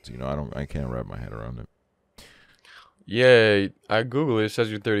old, you know. I can't wrap my head around it. Yeah, I Google it. It says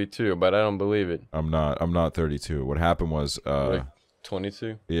you're 32, but I don't believe it. I'm not 32. What happened was, like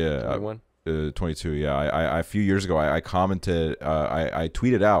 22. Yeah, 21. 22. Yeah, I a few years ago, I commented, I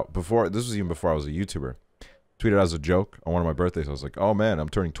tweeted out before. This was even before I was a YouTuber. Tweeted as a joke on one of my birthdays. I was like, "Oh man, I'm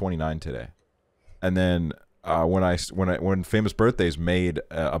turning 29 today," and then. When Famous Birthdays made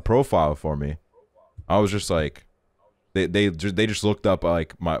a profile for me, I was just like, they just looked up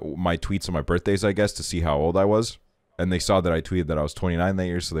like my tweets on my birthdays, I guess, to see how old I was, and they saw that I tweeted that I was 29 that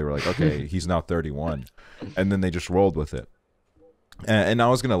year, so they were like, okay, he's now 31, and then they just rolled with it. And I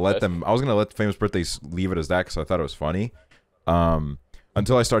was gonna let Famous Birthdays leave it as that because I thought it was funny.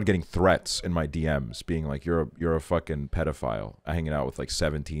 Until I started getting threats in my DMs, being like, "You're a fucking pedophile, hanging out with like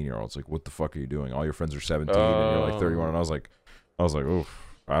 17-year-olds. Like, what the fuck are you doing? All your friends are 17, and you're like 31." And I was like, "Oof,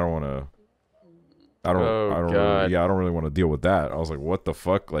 I don't really want to deal with that." I was like, "What the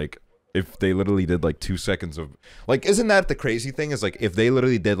fuck?" Like, if they literally did like 2 seconds of, like, isn't that the crazy thing? Is like, if they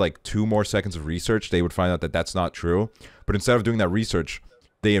literally did like 2 more seconds of research, they would find out that that's not true. But instead of doing that research,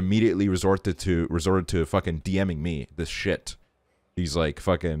 they immediately resorted to fucking DMing me this shit. These like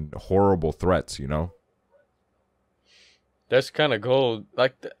fucking horrible threats, you know. That's kind of cool.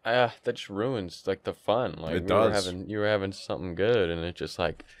 Like that just ruins like the fun. Like it does. You were having something good, and it's just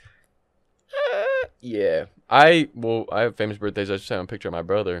like, yeah. I have Famous Birthdays. I just sent a picture of my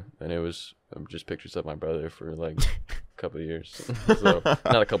brother, and it was just pictures of my brother for like a couple of years. So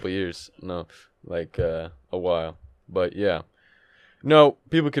not a couple of years, no, like a while. But yeah, no,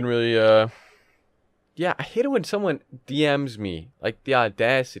 people can really. Yeah, I hate it when someone DMs me, like the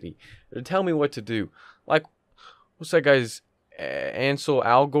audacity. They tell me what to do. Like, what's that guy's Ansel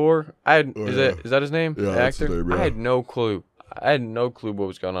Algor? Is that his name? Yeah, the that's actor? his name, yeah. I had no clue. I had no clue what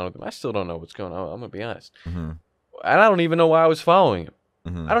was going on with him. I still don't know what's going on. I'm gonna be honest. Mm-hmm. And I don't even know why I was following him.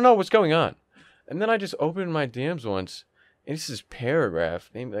 Mm-hmm. I don't know what's going on. And then I just opened my DMs once, and it's this paragraph.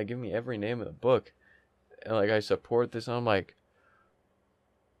 They give me every name of the book, and like I support this. And I'm like,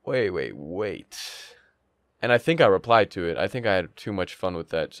 wait. And I think I replied to it. I think I had too much fun with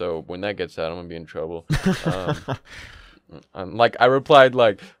that. So when that gets out, I'm going to be in trouble. I replied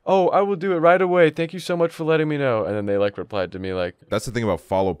like, "Oh, I will do it right away. Thank you so much for letting me know." And then they like replied to me like, that's the thing about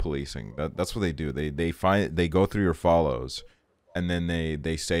follow policing. That's what they do. They go through your follows, and then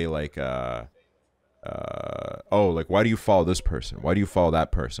they say like, oh, like, why do you follow this person? Why do you follow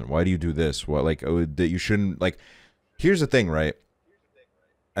that person? Why do you do this? What, like, oh, that you shouldn't, like. Here's the thing, right?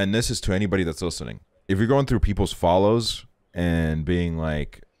 And this is to anybody that's listening. If you're going through people's follows and being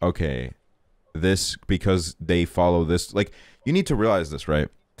like, okay, this because they follow this, like, you need to realize this, right?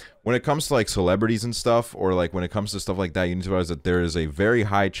 When it comes to like celebrities and stuff, or like when it comes to stuff like that, you need to realize that there is a very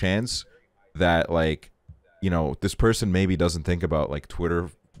high chance that, like, you know, this person maybe doesn't think about like Twitter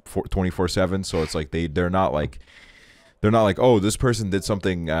 24/7. So it's like they're not like, oh, this person did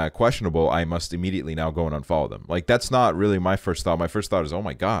something questionable, I must immediately now go and unfollow them. Like, that's not really my first thought. My first thought is, oh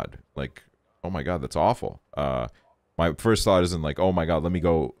my god, like, oh my god, that's awful. My first thought isn't like, oh my god, let me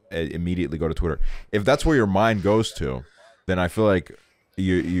go immediately go to Twitter. If that's where your mind goes to, then I feel like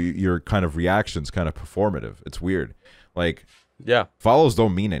your kind of reaction's kind of performative. It's weird. Like, yeah, follows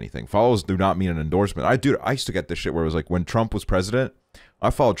don't mean anything. Follows do not mean an endorsement. I used to get this shit where it was like, when Trump was president, I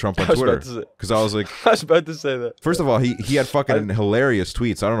followed Trump on Twitter because I was like, I was about to say that. First of all, he had fucking hilarious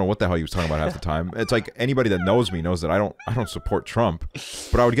tweets. I don't know what the hell he was talking about half the time. It's like, anybody that knows me knows that I don't support Trump,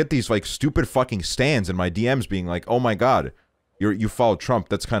 but I would get these like stupid fucking stands in my DMs being like, oh my god, you follow Trump,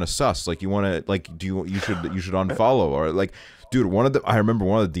 that's kind of sus. Like, you want to, like, you should unfollow, or like, dude, I remember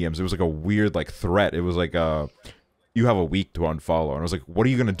one of the DMs. It was like a weird like threat. It was like you have a week to unfollow, and I was like, what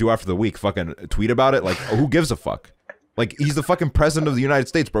are you gonna do after the week? Fucking tweet about it? Like, who gives a fuck? Like, he's the fucking president of the United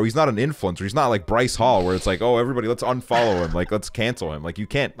States, bro. He's not an influencer. He's not like Bryce Hall, where it's like, oh, everybody, let's unfollow him. Like, let's cancel him. Like, you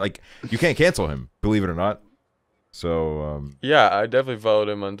can't cancel him, believe it or not. So, yeah, I definitely followed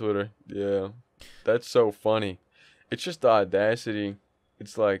him on Twitter. Yeah, that's so funny. It's just the audacity.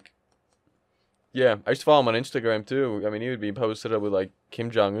 It's like, yeah, I used to follow him on Instagram too. I mean, he would be posted up with like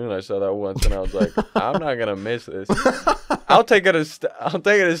Kim Jong-un. I saw that once, and I was like, I'm not gonna miss this. I'll take it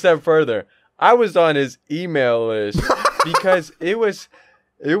a step further. I was on his email list because it was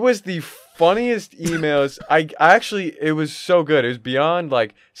the funniest emails. I actually, it was so good. It was beyond,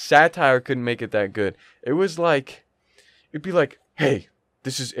 like, satire couldn't make it that good. It was like, it'd be like, hey,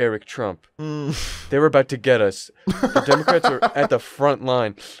 this is Eric Trump. They were about to get us. The Democrats are at the front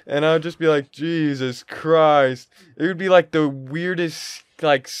line. And I would just be like, Jesus Christ. It would be like the weirdest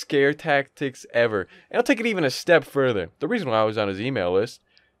like scare tactics ever. And I'll take it even a step further. The reason why I was on his email list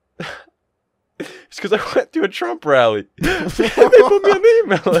is because I went to a Trump rally. They put me on the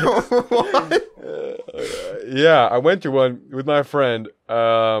email list. Yeah, I went to one with my friend,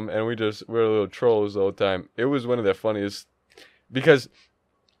 and we were little trolls the whole time. It was one of the funniest, because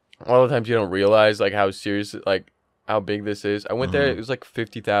a lot of times you don't realize like how serious, like how big this is. I went there, it was like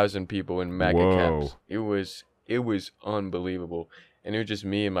 50,000 people in MAGA caps. It was unbelievable. And it was just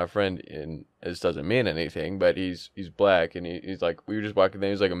me and my friend, and this doesn't mean anything, but he's black, and he's like, we were just walking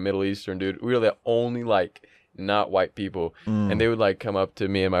there, he's like a Middle Eastern dude. We were the only like not white people, and they would like come up to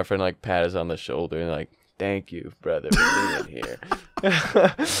me and my friend, like pat us on the shoulder and like, thank you, brother, for being here.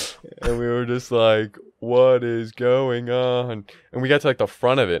 And we were just like, what is going on? And we got to like the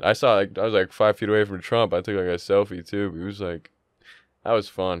front of it. I was like 5 feet away from Trump. I took like a selfie too. It was like, that was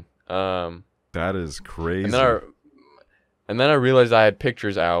fun. That is crazy. And then I realized I had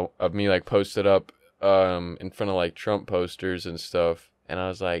pictures out of me like posted up in front of like Trump posters and stuff. And I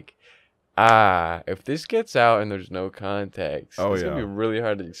was like, if this gets out and there's no context, it's going to be really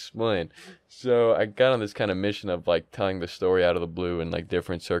hard to explain. So I got on this kind of mission of like telling the story out of the blue in like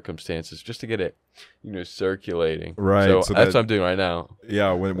different circumstances just to get it, circulating. Right. So that's what I'm doing right now.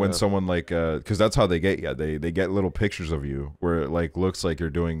 Yeah. When someone like, cause that's how they get you. They get little pictures of you where it like looks like you're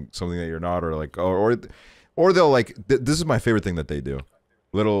doing something that you're not, or like, or they'll like, this is my favorite thing that they do.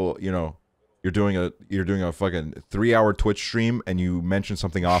 Little, you're doing a fucking 3-hour Twitch stream, and you mention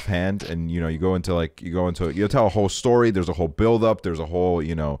something offhand, and you tell a whole story. There's a whole build up. There's a whole,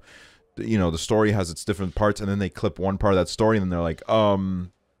 the story has its different parts, and then they clip one part of that story, and then they're like,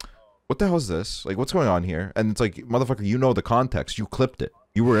 what the hell is this? Like, what's going on here? And it's like, motherfucker, you know the context. You clipped it.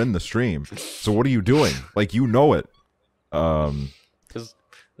 You were in the stream. So what are you doing? Like, you know it. Because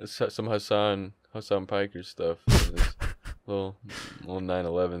some Hassan Piker stuff. This little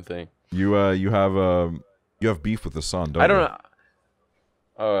 9/11 thing. You have beef with the sun, don't you? I don't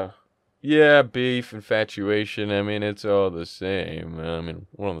know. Yeah, beef, infatuation. I mean, it's all the same. I mean,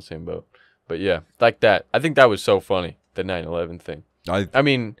 we're on the same boat. But yeah, like that. I think that was so funny, the 9/11 thing. I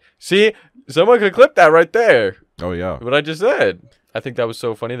mean, see, someone could clip that right there. Oh yeah. What I just said. I think that was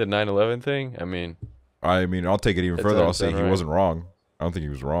so funny, the 9/11 thing. I mean, I'll take it even further. I'll say he wasn't wrong. I don't think he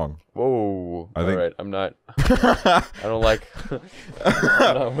was wrong. Whoa! All right, I'm not. I don't like.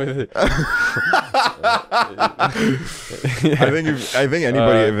 I'm not with it. I think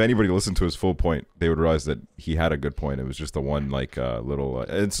anybody, if anybody listened to his full point, they would realize that he had a good point. It was just the one like little.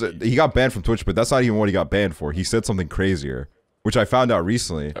 He got banned from Twitch, but that's not even what he got banned for. He said something crazier, which I found out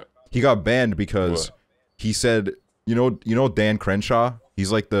recently. He got banned because he said, Dan Crenshaw.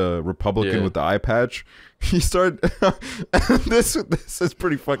 He's like the Republican with the eye patch. He started. This is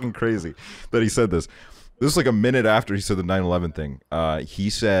pretty fucking crazy that he said this. This is like a minute after he said the 9/11 thing. He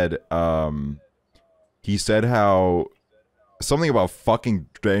said how something about fucking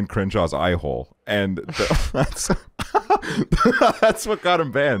Dan Crenshaw's eye hole, and that's what got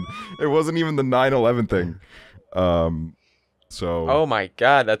him banned. It wasn't even the 9/11 thing. So. Oh my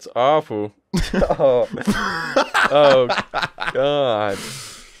god, that's awful. Oh god.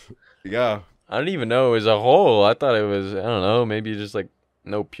 Yeah. I don't even know it was a hole. I thought it was, I don't know, maybe just like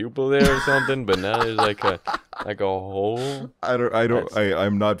no pupil there or something, but now there's like a hole.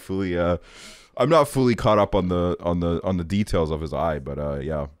 I'm not fully caught up on the details of his eye, but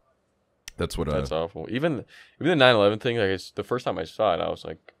yeah. That's awful. Even the 9/11 thing, like it's the first time I saw it, I was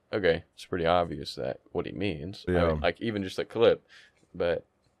like, okay, it's pretty obvious that what he means. Yeah. I mean, like even just a clip. But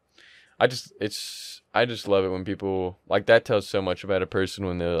I just love it when people like that tells so much about a person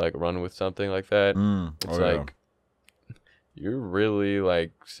when they're like running with something like that. It's like you're really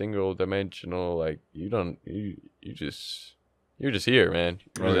like single dimensional, like you're just here, man.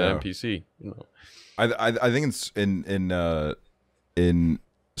 You're an NPC, I think it's in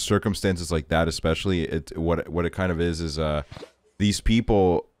circumstances like that, especially what it kind of is these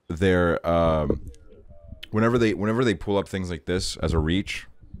people, they're whenever they pull up things like this as a reach,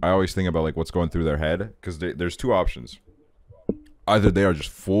 I always think about like what's going through their head, because there's two options. Either they are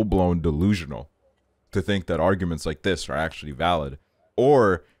just full-blown delusional to think that arguments like this are actually valid,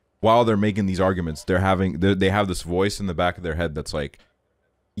 or while they're making these arguments, they have this voice in the back of their head that's like,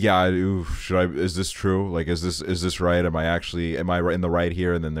 yeah, is this true? Like, is this right? Am I in the right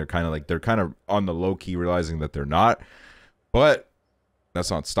here? And then they're kind of on the low key realizing that they're not, but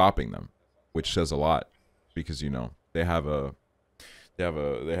that's not stopping them, which says a lot, because they have a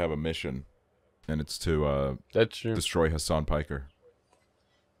mission, and it's to that's true. destroy Hassan Piker.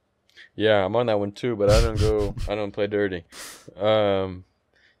 Yeah, I'm on that one too, but I don't play dirty.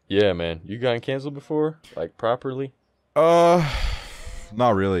 Yeah, man. You gotten canceled before? Like, properly? Uh,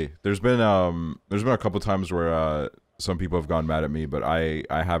 not really. There's been a couple times where some people have gone mad at me, but I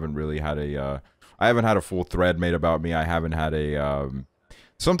haven't really had I haven't had a full thread made about me. I haven't had a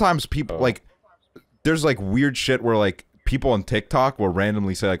sometimes people like there's like weird shit where like people on TikTok will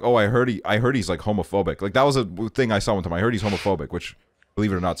randomly say like, "Oh, I heard he's like homophobic." Like that was a thing I saw one time. I heard he's homophobic, which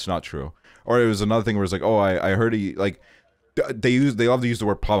believe it or not, it's not true. Or it was another thing where it's like, "Oh, I heard he like." They love to use the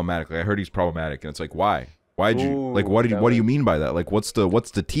word problematic. Like, I heard he's problematic, and it's like, why? Why'd you like? What do you mean by that? Like, what's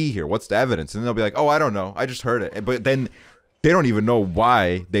the tea here? What's the evidence? And then they'll be like, oh, I don't know. I just heard it. But then they don't even know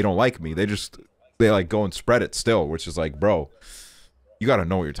why they don't like me. They like go and spread it still, which is like, bro, you got to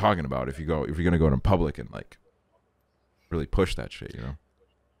know what you're talking about if you're gonna go in public and like really push that shit, you know?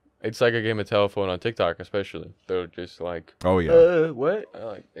 It's like a game of telephone on TikTok, especially. They're just like, oh yeah, what?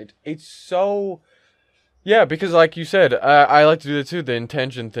 Like it's so. Yeah, because like you said, I like to do that too. The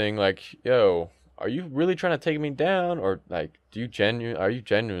intention thing, like, yo, are you really trying to take me down, or like, are you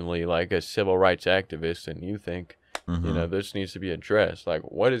genuinely like a civil rights activist, and you think, you know, this needs to be addressed? Like,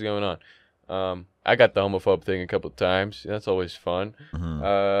 what is going on? I got the homophobe thing a couple of times. That's always fun.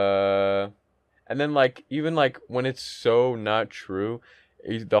 And then like even like when it's so not true,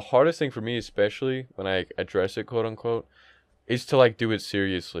 the hardest thing for me, especially when I address it, quote unquote, is to like do it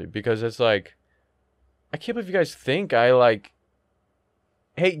seriously, because it's like, I can't believe you guys think I like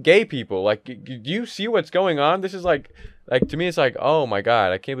hate gay people. Like, do you see what's going on? This is like to me, it's like, oh my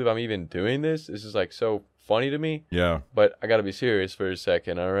god, I can't believe I'm even doing this. This is like so funny to me. Yeah. But I gotta be serious for a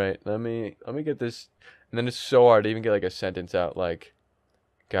second. All right, let me get this. And then it's so hard to even get like a sentence out. Like,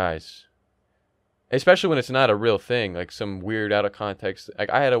 guys, especially when it's not a real thing, like some weird out of context. Like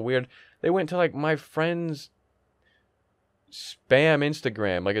I had they went to like my friend's spam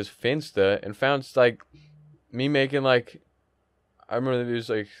Instagram, like his Finsta, and found like me making like, I remember it was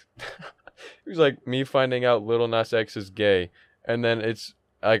like it was like me finding out Lil Nas X is gay, and then it's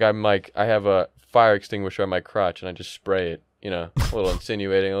like I have a fire extinguisher on my crotch and I just spray it, you know, a little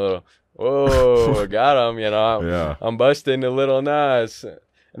insinuating, a little, whoa, got him, you know, I'm busting the Lil Nas.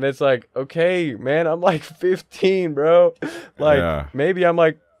 And it's like, okay, man, I'm like 15, bro. Like maybe I'm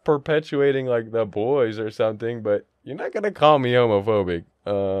like perpetuating like the boys or something, but you're not gonna call me homophobic.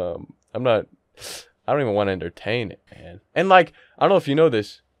 I'm not. I don't even want to entertain it, man. And like, I don't know if you know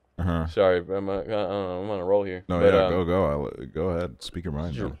this. Sorry, but I'm on a roll here. No, but, yeah, go ahead. Speak your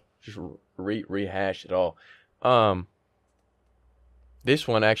mind. Just rehash it all. This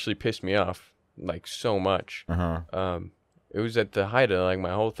one actually pissed me off like so much. It was at the height of like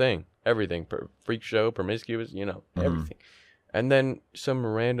my whole thing, everything, freak show, promiscuous, you know, everything. And then some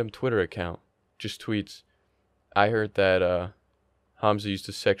random Twitter account just tweets, I heard that Hamza used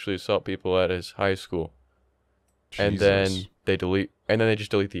to sexually assault people at his high school. Jesus. And then they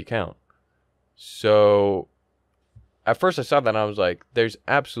just delete the account. So at first I saw that and I was like, there's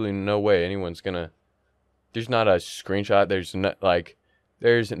absolutely no way anyone's there's not a screenshot, there's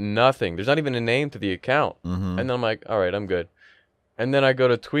nothing. There's not even a name to the account. And then I'm like, all right, I'm good. And then I go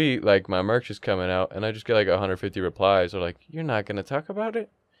to tweet, like, my merch is coming out, and I just get like 150 replies. They're like, you're not going to talk about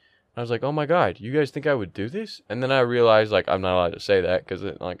it? I was like, oh my god, you guys think I would do this? And then I realized like I'm not allowed to say that because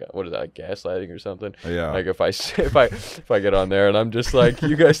like, what is that, like gaslighting or something? Yeah. Like if I get on there and I'm just like,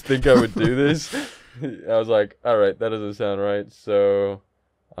 you guys think I would do this? I was like, all right, that doesn't sound right. So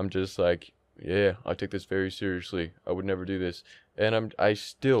I'm just like, yeah, I take this very seriously. I would never do this. And I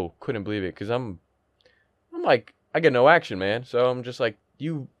still couldn't believe it because I'm like, I get no action, man. So I'm just like,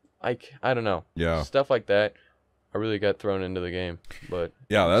 I don't know. Yeah. Stuff like that. I really got thrown into the game, but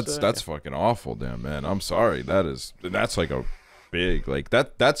yeah, that's fucking awful, damn, man. I'm sorry. That's like a big, like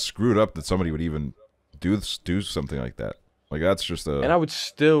that's screwed up that somebody would even do something like that. Like that's just a. And I would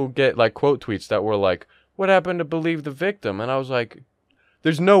still get like quote tweets that were like, "What happened to believe the victim?" And I was like,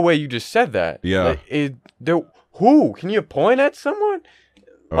 "There's no way you just said that." Yeah. Who? Can you point at someone?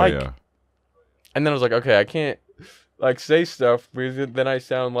 Oh yeah. And then I was like, okay, I can't like say stuff because then I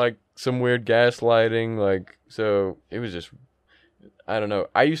sound like some weird gaslighting, like. So it was just, I don't know.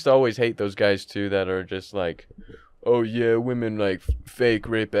 I used to always hate those guys too that are just like, oh yeah, women like fake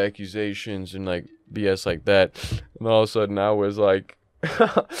rape accusations and like BS like that. And all of a sudden I was like,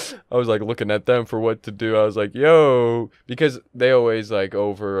 I was like looking at them for what to do. I was like, yo, because they always like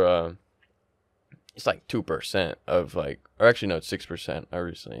over, it's like 2% of like, or actually no, it's 6%. I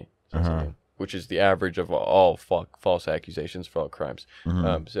recently said something, which is the average of all false accusations for all crimes.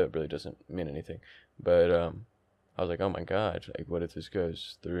 So it really doesn't mean anything. But I was like, oh my god, like what if this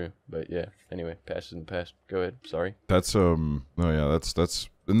goes through? But yeah, anyway, past is in the past. Go ahead. Sorry. That's oh yeah, that's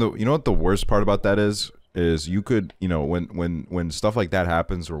And you know what the worst part about that is you could, you know, when stuff like that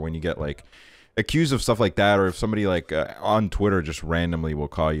happens, or when you get like accused of stuff like that, or if somebody like on Twitter just randomly will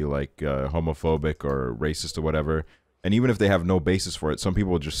call you like homophobic or racist or whatever, and even if they have no basis for it, some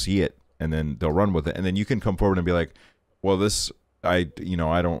people will just see it and then they'll run with it, and then you can come forward and be like, well, I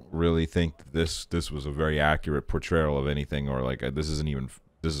don't really think this was a very accurate portrayal of anything, or like this is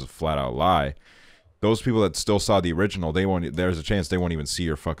a flat out lie. Those people that still saw the original, there's a chance they won't even see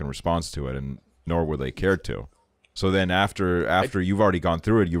your fucking response to it, and nor would they care to. So then after you've already gone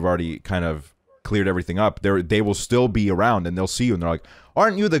through it, you've already kind of cleared everything up, they will still be around, and they'll see you and they're like,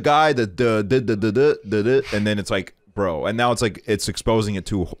 aren't you the guy that did, and then it's like, bro, and now it's like it's exposing it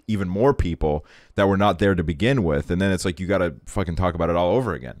to even more people that were not there to begin with, and then it's like you gotta fucking talk about it all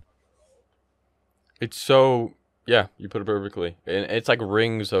over again. It's so, yeah, you put it perfectly. And it's like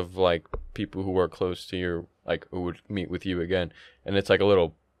rings of like people who are close to you, like who would meet with you again, and it's like a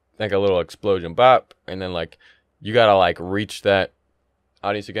little explosion, bop, and then like you gotta like reach that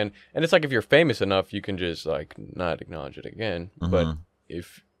audience again. And it's like if you're famous enough, you can just like not acknowledge it again. But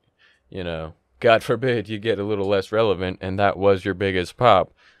if, you know, God forbid you get a little less relevant and that was your biggest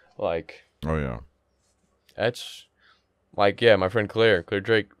pop, like, oh yeah, that's like, yeah, my friend Claire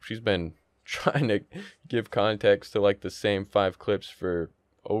Drake, she's been trying to give context to like the same 5 clips for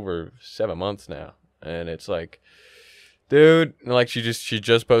over 7 months now, and it's like, dude, like she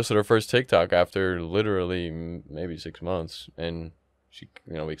just posted her first TikTok after literally maybe 6 months, and she,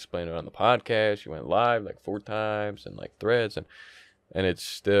 you know, we explained it on the podcast. She went live like 4 times and like threads, and it's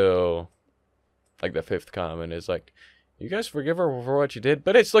still like the 5th comment is like, you guys forgive her for what she did,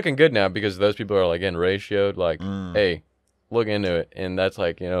 but it's looking good now because those people are like getting ratioed. Like, hey, look into it, and that's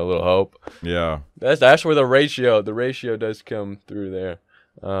like, you know, a little hope. Yeah, that's where the ratio does come through there.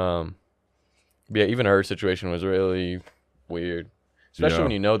 Yeah, even her situation was really weird, especially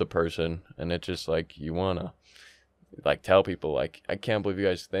when you know the person, and it's just like you wanna like tell people like, I can't believe you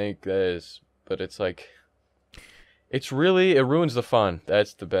guys think this, but it's like, it's really, it ruins the fun.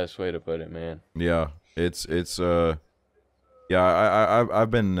 That's the best way to put it, man. Yeah, it's yeah,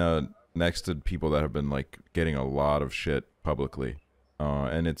 I've been next to people that have been like getting a lot of shit publicly,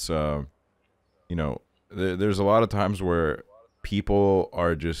 and it's you know, there's a lot of times where people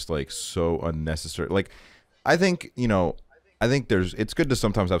are just like so unnecessary. Like, I think, you know, it's good to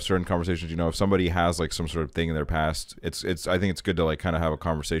sometimes have certain conversations. You know, if somebody has like some sort of thing in their past, I think it's good to like kind of have a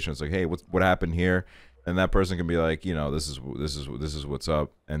conversation. It's like, hey, what happened here? And that person can be like, you know, this is what's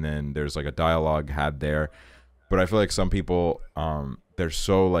up, and then there's like a dialogue had there. But I feel like some people, they're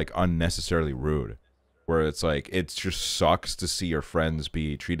so like unnecessarily rude, where it's like it just sucks to see your friends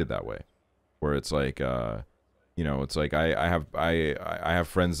be treated that way. Where it's like, you know, it's like I have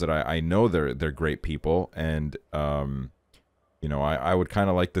friends that I know they're great people, and you know, I would kind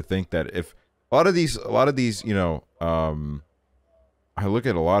of like to think that if a lot of these, you know, I look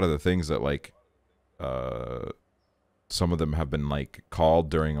at a lot of the things that like some of them have been like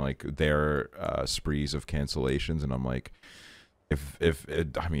called during like their sprees of cancellations, and I'm like,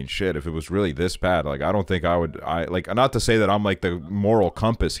 I mean, shit, if it was really this bad, like I don't think I like, not to say that I'm like the moral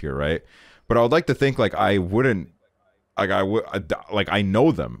compass here, right? But I would like to think like I wouldn't, like I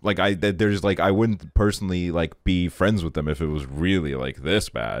know them, like there's like I wouldn't personally like be friends with them if it was really like this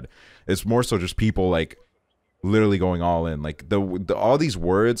bad. It's more so just people like literally going all in, like the all these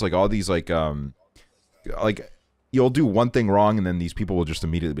words, like all these like you'll do one thing wrong and then these people will just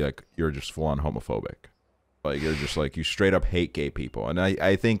immediately be like, you're just full on homophobic, like you're just like, you straight up hate gay people. And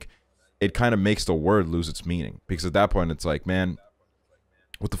I think it kind of makes the word lose its meaning, because at that point it's like, man,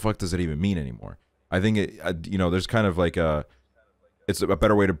 what the fuck does it even mean anymore? I think it, you know, there's kind of like it's a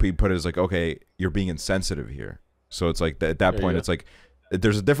better way to put it is like, okay, you're being insensitive here. So it's like at that point, it's like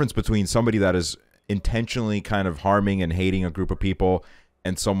there's a difference between somebody that is intentionally kind of harming and hating a group of people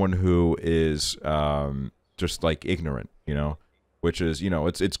and someone who is just like ignorant, you know, which is, you know,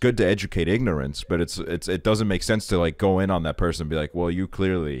 it's good to educate ignorance, but it doesn't make sense to like go in on that person and be like, well, you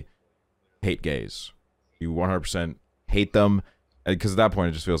clearly hate gays, you 100% hate them. Because at that point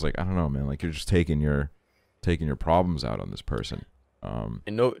it just feels like, I don't know, man, like you're just taking your problems out on this person.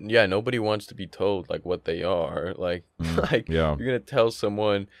 And nobody wants to be told like what they are, like you're gonna tell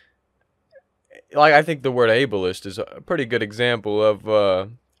someone, like, I think the word ableist is a pretty good example of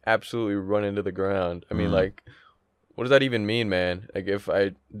absolutely run into the ground. I mean, like, what does that even mean, man? Like, if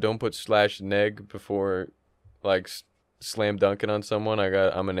I don't put /neg before like slam dunking on someone,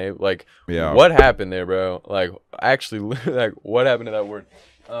 I'm an like, what happened there, bro? Like, actually, like, what happened to that word?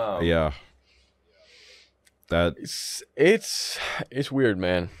 That it's weird,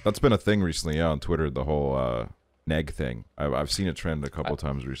 man. That's been a thing recently, on Twitter, the whole neg thing. I've seen it trend a couple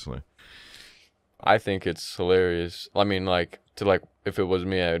times recently. I think it's hilarious. I mean, like, if it was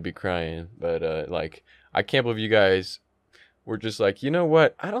me, I would be crying. But like, I can't believe you guys were just like, you know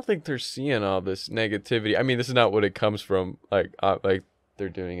what? I don't think they're seeing all this negativity. I mean, this is not what it comes from. Like they're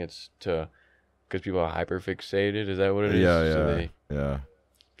doing it because people are hyperfixated. Is that what it is? Yeah.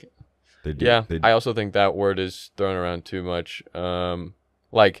 They do. Yeah, I also think that word is thrown around too much.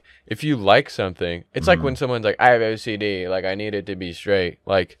 Like, if you like something, it's like when someone's like, I have OCD, like, I need it to be straight.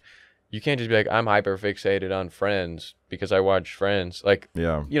 Like, you can't just be like, I'm hyperfixated on Friends because I watch Friends. Like,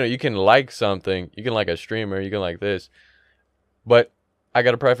 you can like something. You can like a streamer. You can like this. But I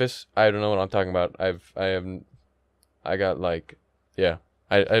got to preface, I don't know what I'm talking about. I have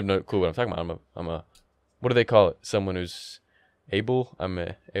no clue what I'm talking about. I'm a, what do they call it? Someone who's able? I'm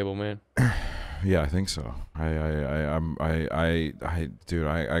a able man. Yeah, I think so. I'm not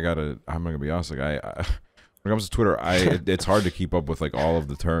gonna be honest. Like when it comes to Twitter, it's hard to keep up with like all of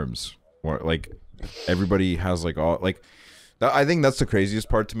the terms. Or like everybody has like all like. I think that's the craziest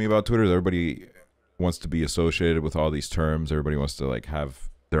part to me about Twitter. Is everybody wants to be associated with all these terms. Everybody wants to like have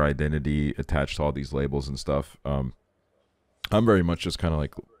their identity attached to all these labels and stuff. I'm very much just kind of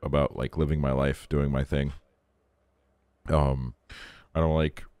like about like living my life, doing my thing. I don't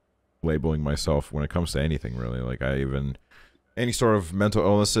like labeling myself when it comes to anything really. Like any sort of mental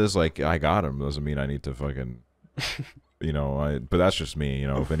illnesses, like I got them doesn't mean I need to fucking but that's just me.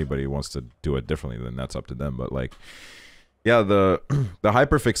 If anybody wants to do it differently, then that's up to them. But like yeah, the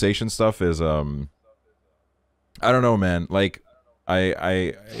hyperfixation stuff is I don't know, man. Like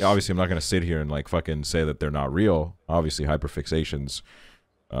I obviously I'm not gonna sit here and like fucking say that they're not real. Obviously hyperfixations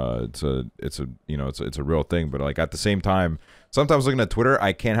it's a real thing, but like at the same time, sometimes looking at Twitter,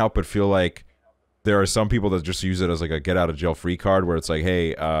 I can't help but feel like there are some people that just use it as like a get out of jail free card, where it's like,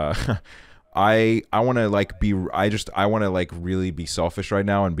 hey, I want to like I want to like really be selfish right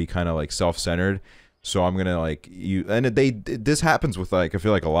now and be kind of like self-centered, so I'm gonna like this happens with like I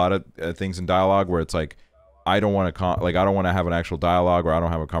feel like a lot of things in dialogue where it's like I don't want to I don't want to have an actual dialogue, or I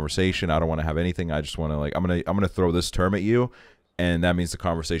don't have a conversation, I don't want to have anything, I just want to like I'm gonna throw this term at you, and that means the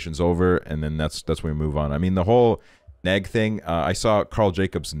conversation's over, and then that's when we move on. I mean, the whole neg thing, I saw Carl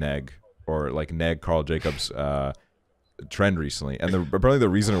Jacobs neg, or like neg Carl Jacobs trend recently, and apparently the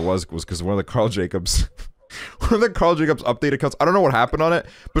reason it was because one of the Carl Jacobs update accounts, I don't know what happened on it,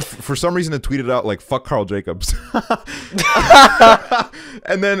 but for some reason it tweeted out like fuck Carl Jacobs.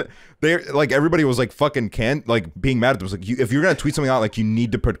 And then they like everybody was like fucking being mad at them. It was like, if you're gonna tweet something out, like you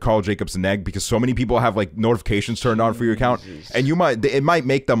need to put Carl Jacobs neg, because so many people have like notifications turned on for your account, and it might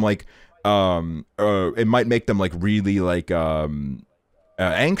make them like really like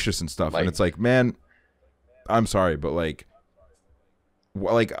anxious and stuff, and it's like, man, I'm sorry, but like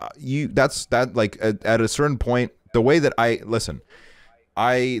at a certain point, the way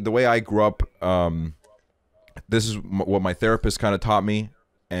I grew up, this is what my therapist kind of taught me,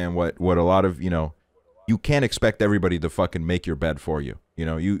 and what a lot of you can't expect everybody to fucking make your bed for you.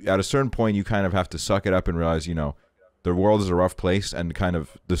 You at a certain point you kind of have to suck it up and realize the world is a rough place, and kind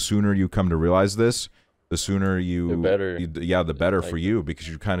of the sooner you come to realize this, the sooner the better for you, because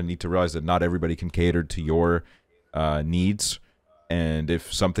you kind of need to realize that not everybody can cater to your needs. And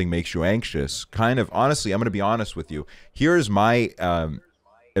if something makes you anxious, kind of honestly, I'm going to be honest with you. Here's my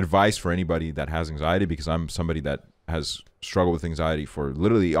advice for anybody that has anxiety, because I'm somebody that has struggled with anxiety for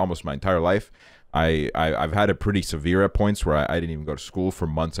literally almost my entire life. I've had it pretty severe at points where I didn't even go to school for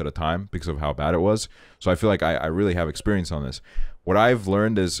months at a time because of how bad it was. So I feel like I really have experience on this. What I've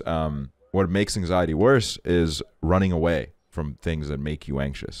learned is what makes anxiety worse is running away from things that make you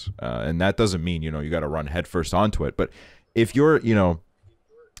anxious. And that doesn't mean, you got to run headfirst onto it. But if you're,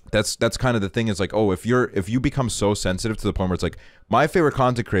 that's kind of the thing, is like, oh, if you become so sensitive to the point where it's like, my favorite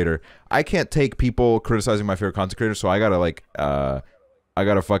content creator, I can't take people criticizing my favorite content creator, so I gotta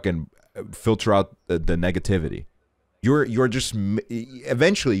fucking filter out the negativity. You're just,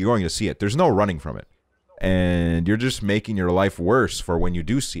 eventually you're going to see it. There's no running from it. And you're just making your life worse for when you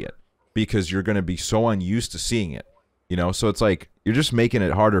do see it, because you're going to be so unused to seeing it, so it's like, you're just making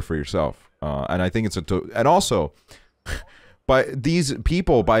it harder for yourself. And I think and also, by these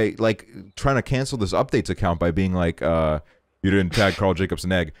people, by like trying to cancel this updates account by being like, you didn't tag Carl Jacobs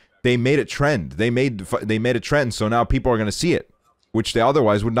and egg, they made it trend. They made it trend, so now people are going to see it, which they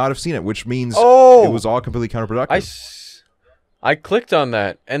otherwise would not have seen it, which means it was all completely counterproductive. I clicked on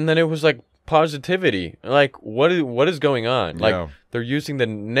that, and then it was like positivity. Like, what is going on? Like, they're using the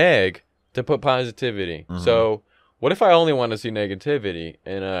neg to put positivity. Mm-hmm. So what if I only want to see negativity,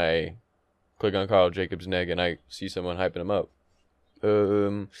 and I click on Carl Jacobs neg and I see someone hyping him up?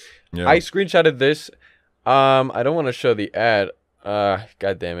 I screenshotted this. I don't want to show the ad.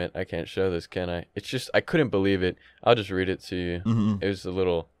 God damn it, I can't show this, can I? It's just I couldn't believe it. I'll just read it to you. Mm-hmm. It was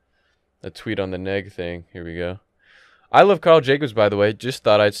a tweet on the neg thing. Here we go. I love Carl Jacobs, by the way. Just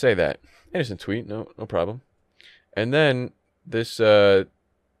thought I'd say that. Innocent tweet, no problem. And then this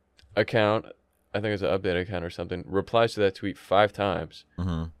account, I think it's an update account or something, replies to that tweet 5 times.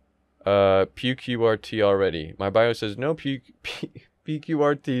 Mm-hmm. PQRT already. My bio says no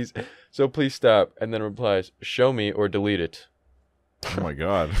PQRTs, so please stop. And then replies, show me or delete it. Oh my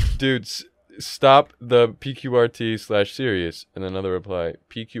god. Dude, stop the PQRT/serious. And another reply,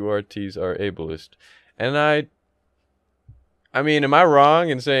 PQRTs are ableist. And I mean, am I wrong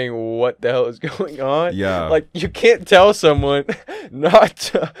in saying what the hell is going on? Yeah. Like, you can't tell someone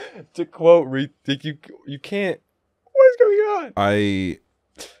not to quote, you can't. What is going on?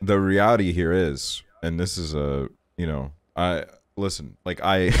 The reality here is, and this is listen, like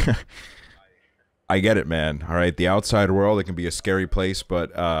I get it, man. All right. The outside world, it can be a scary place,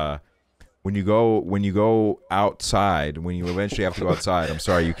 but when you go outside, when you eventually have to go outside, I'm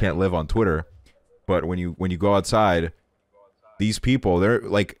sorry, you can't live on Twitter, but when you go outside, these people, they're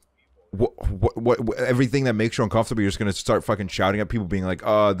like, what everything that makes you uncomfortable, you're just gonna start fucking shouting at people, being like,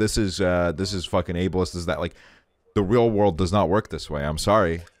 "Oh, this is fucking ableist." This is that. Like, the real world does not work this way. I'm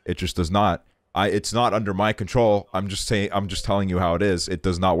sorry, it just does not. It's not under my control. I'm just telling you how it is. It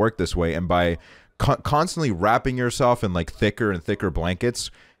does not work this way. And by constantly wrapping yourself in like thicker and thicker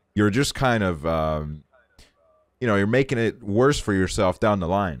blankets, you're just kind of, you're making it worse for yourself down the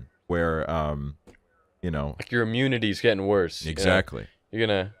line. Where, like your immunity's getting worse. Exactly. You're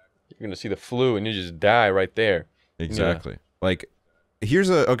gonna see the flu and you just die right there. Exactly. Like,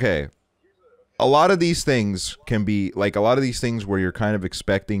 a lot of these things can be like a lot of these things where you're kind of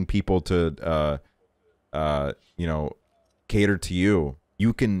expecting people to, cater to you.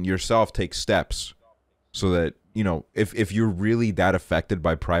 You can yourself take steps so that, if you're really that affected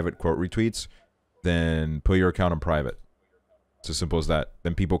by private quote retweets, then put your account on private. It's as simple as that.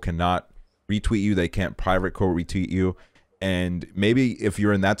 Then people cannot retweet you. They can't private quote retweet you. And maybe if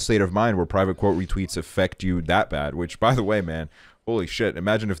you're in that state of mind where private quote retweets affect you that bad, which, by the way, man, holy shit,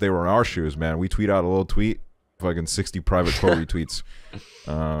 imagine if they were in our shoes, man. We tweet out a little tweet, fucking 60 private quote retweets.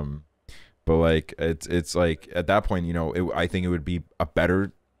 But like, it's like at that point, I think it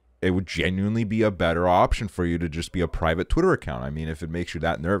would genuinely be a better option for you to just be a private Twitter account. I mean, if it makes you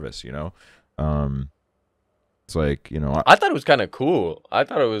that nervous, it's like, I thought it was kind of cool. I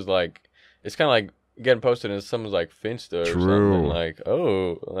thought it was like, it's kind of like getting posted and someone's like Finsta or something, like,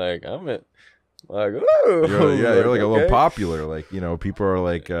 oh, like I'm at, like, oh, you're like a little popular, like, people are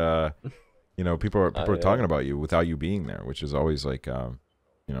like, people are talking about you without you being there, which is always like,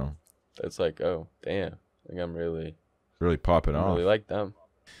 it's like, oh damn, like I'm really popping off. Really like them.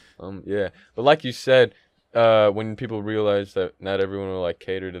 Yeah, but like you said, when people realize that not everyone will like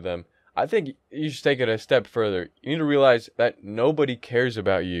cater to them, I think you should take it a step further. You need to realize that nobody cares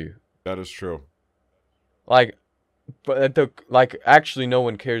about you. That is true. Like, but actually, no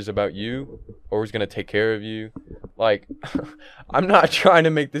one cares about you or is gonna take care of you. Like, I'm not trying to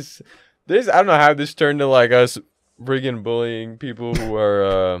make this. I don't know how this turned to like us friggin' bullying people who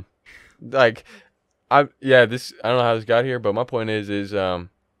are like, I don't know how this got here, but my point is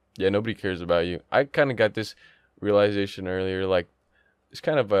nobody cares about you. I kind of got this realization earlier. Like, it's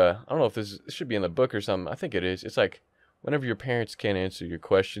kind of I don't know if this should be in the book or something. I think it is. It's like whenever your parents can't answer your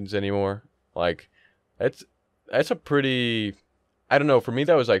questions anymore, like. That's a pretty, I don't know, for me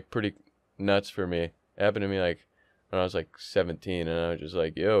that was like pretty nuts for me. It happened to me like when I was like 17 and I was just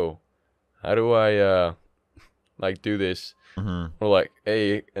like, yo, how do I like do this? Mm-hmm. Or like,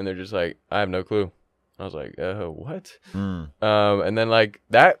 hey, and they're just like, I have no clue. I was like, what? Mm. And then like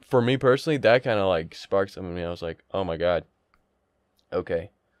that, for me personally, that kind of like sparked something in me. I was like, oh my God. Okay.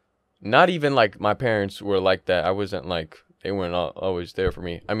 Not even like my parents were like that. I wasn't like, they weren't always there for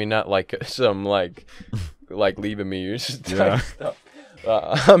me. I mean, not like some like leaving me or just stuff.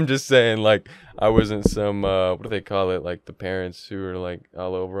 I'm just saying, like, I wasn't some what do they call it? Like the parents who are like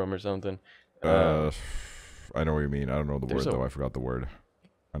all over them or something. I know what you mean. I don't know the word though. I forgot the word.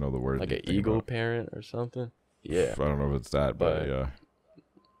 I know the word. Like an eagle parent or something. Yeah. I don't know if it's that, but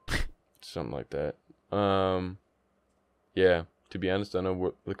yeah. Something like that. Yeah. To be honest, I don't know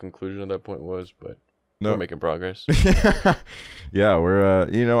what the conclusion of that point was, but. No. We're making progress. Yeah, we're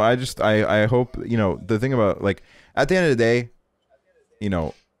I hope, the thing about, like, at the end of the day,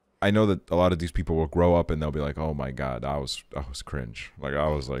 I know that a lot of these people will grow up and they'll be like, oh my God, I was cringe. Like, I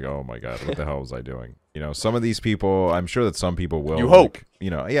was like, oh my God, what the hell was I doing? Some of these people, I'm sure that some people will. You hope.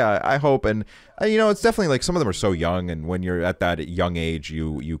 Yeah, I hope. And, it's definitely like some of them are so young. And when you're at that young age,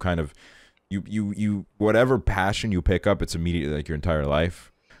 you kind of, you whatever passion you pick up, it's immediately like your entire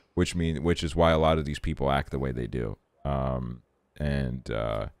life, which is why a lot of these people act the way they do.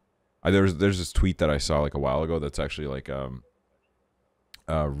 There's this tweet that I saw like a while ago that's actually like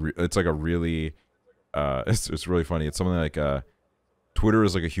it's like a really it's really funny. It's something like Twitter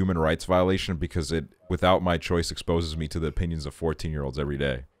is like a human rights violation because it, without my choice, exposes me to the opinions of 14-year-olds every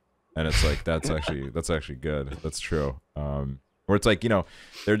day. And it's like that's actually good. That's true. Where it's like, you know,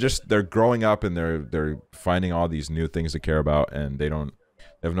 they're growing up and they're finding all these new things to care about, and they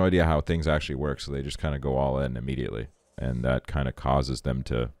have no idea how things actually work, so they just kind of go all in immediately, and that kind of causes them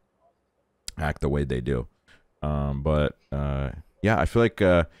to act the way they do. Yeah, I feel like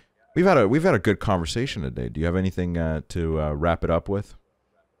we've had a good conversation today. Do you have anything to wrap it up with?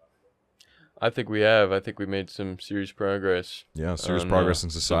 I think we have. I think we made some serious progress. Yeah, serious progress in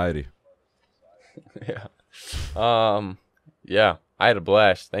society. Yeah. Yeah, I had a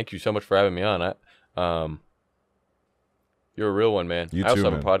blast. Thank you so much for having me on. You're a real one, man. You I also too,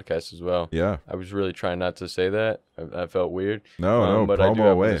 have man. a podcast as well. Yeah. I was really trying not to say that. I felt weird. No, but I do promo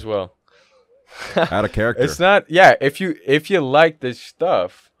have one away. as well. Out of character. It's not. Yeah, if you like this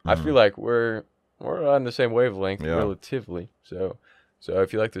stuff, I feel like we're on the same wavelength relatively. So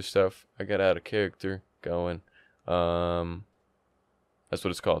if you like this stuff, I got Out of Character going. That's what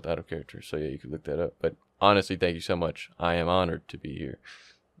it's called, Out of Character. So yeah, you can look that up. But honestly, thank you so much. I am honored to be here,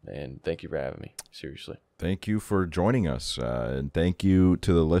 and thank you for having me. Seriously. Thank you for joining us, and thank you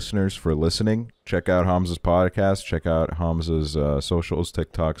to the listeners for listening. Check out Hamzah's podcast. Check out Hamzah's socials,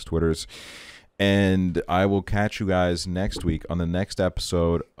 TikToks, Twitters. And I will catch you guys next week on the next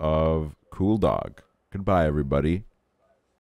episode of Cool Dog. Goodbye, everybody.